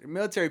contractor.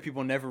 Military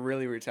people never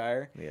really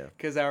retire. Yeah.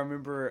 Because I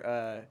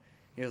remember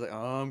he was like,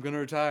 "Oh, I'm gonna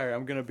retire.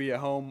 I'm gonna be at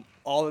home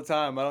all the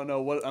time. I don't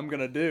know what I'm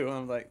gonna do." And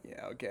I'm like,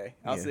 "Yeah, okay.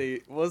 I'll Yeah.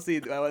 see. We'll see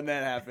when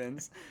that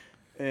happens."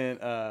 And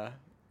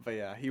but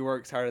yeah, he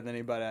works harder than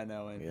anybody I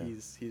know, and Yeah.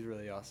 he's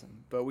really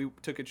awesome. But we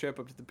took a trip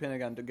up to the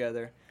Pentagon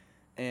together,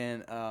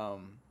 and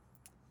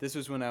this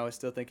was when I was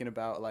still thinking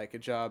about like a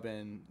job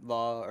in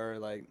law or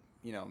like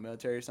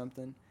military or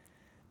something.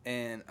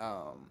 And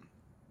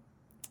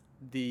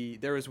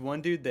there was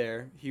one dude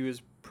there. He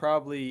was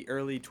probably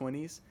early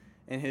 20s,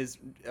 and his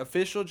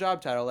official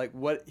job title, like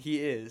what he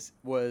is,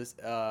 was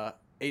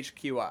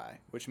HQI,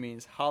 which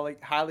means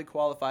highly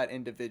qualified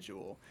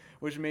individual,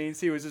 which means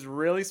he was just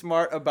really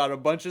smart about a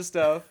bunch of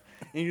stuff,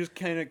 and he just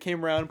kind of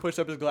came around, pushed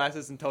up his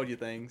glasses, and told you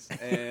things,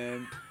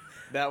 and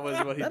that was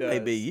what he That does. may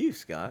be you,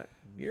 Scott.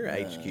 You're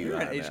HQI. You're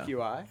an now.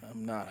 HQI.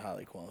 I'm not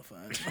highly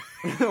qualified.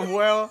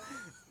 Well,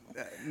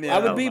 yeah, I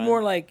would be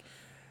more like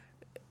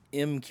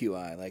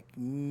MQI, like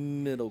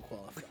middle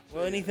qualified.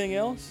 Well, anything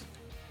else?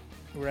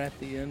 We're at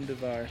the end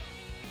of our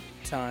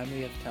time.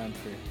 We have time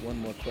for one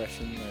more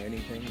question or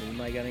anything.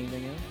 Anybody got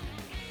anything else?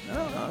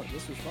 No,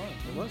 This was fun.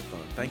 it was fun.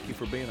 Thank you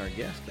for being our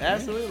guest.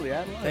 Absolutely. I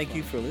had a lot of Thank fun.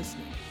 you for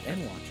listening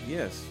and watching.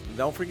 Yes.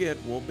 Don't forget,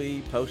 we'll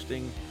be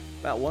posting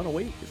about one a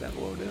week. Is that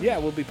what we're doing? Yeah,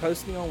 we'll be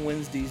posting on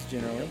Wednesdays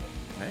generally.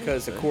 Hey,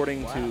 Because good.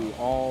 according to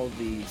all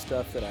the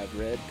stuff that I've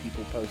read,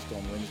 people post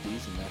on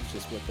Wednesdays, and that's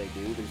just what they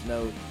do. There's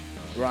no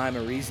rhyme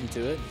or reason to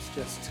it. It's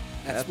just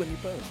that's when you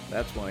post.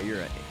 That's why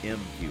you're an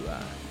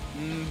MQI.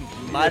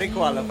 Mighty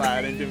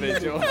qualified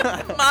individual.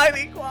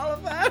 Mighty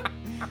qualified.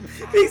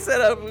 He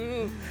said, I've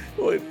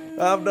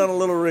done a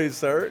little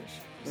research.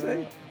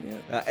 See?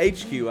 Yeah.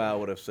 HQI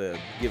would have said,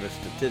 give us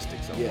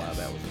statistics on why Yes.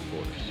 that was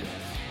important.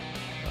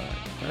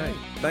 All right. Hey,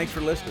 thanks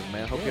for listening,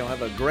 man. Hope y'all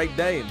have a great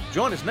day, and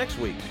join us next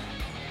week.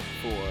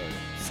 For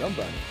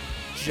somebody,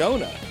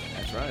 Jonah.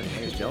 That's right.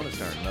 It's Jonah's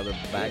turn. Another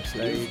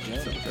backstage.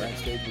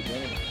 Backstage with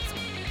Jonah.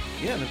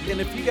 Yeah, and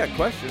if you got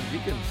questions, you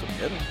can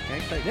submit them.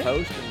 Can't they Yeah.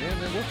 post, and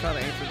then we'll try to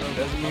answer those.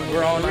 Doesn't mean We're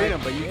we're on on read it.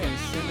 them, but you can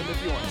send them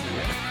if you want to.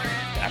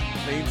 That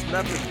means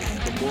nothing.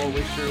 The more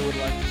we sure would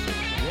like to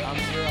see. I'm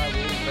sure I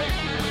will. Bet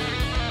you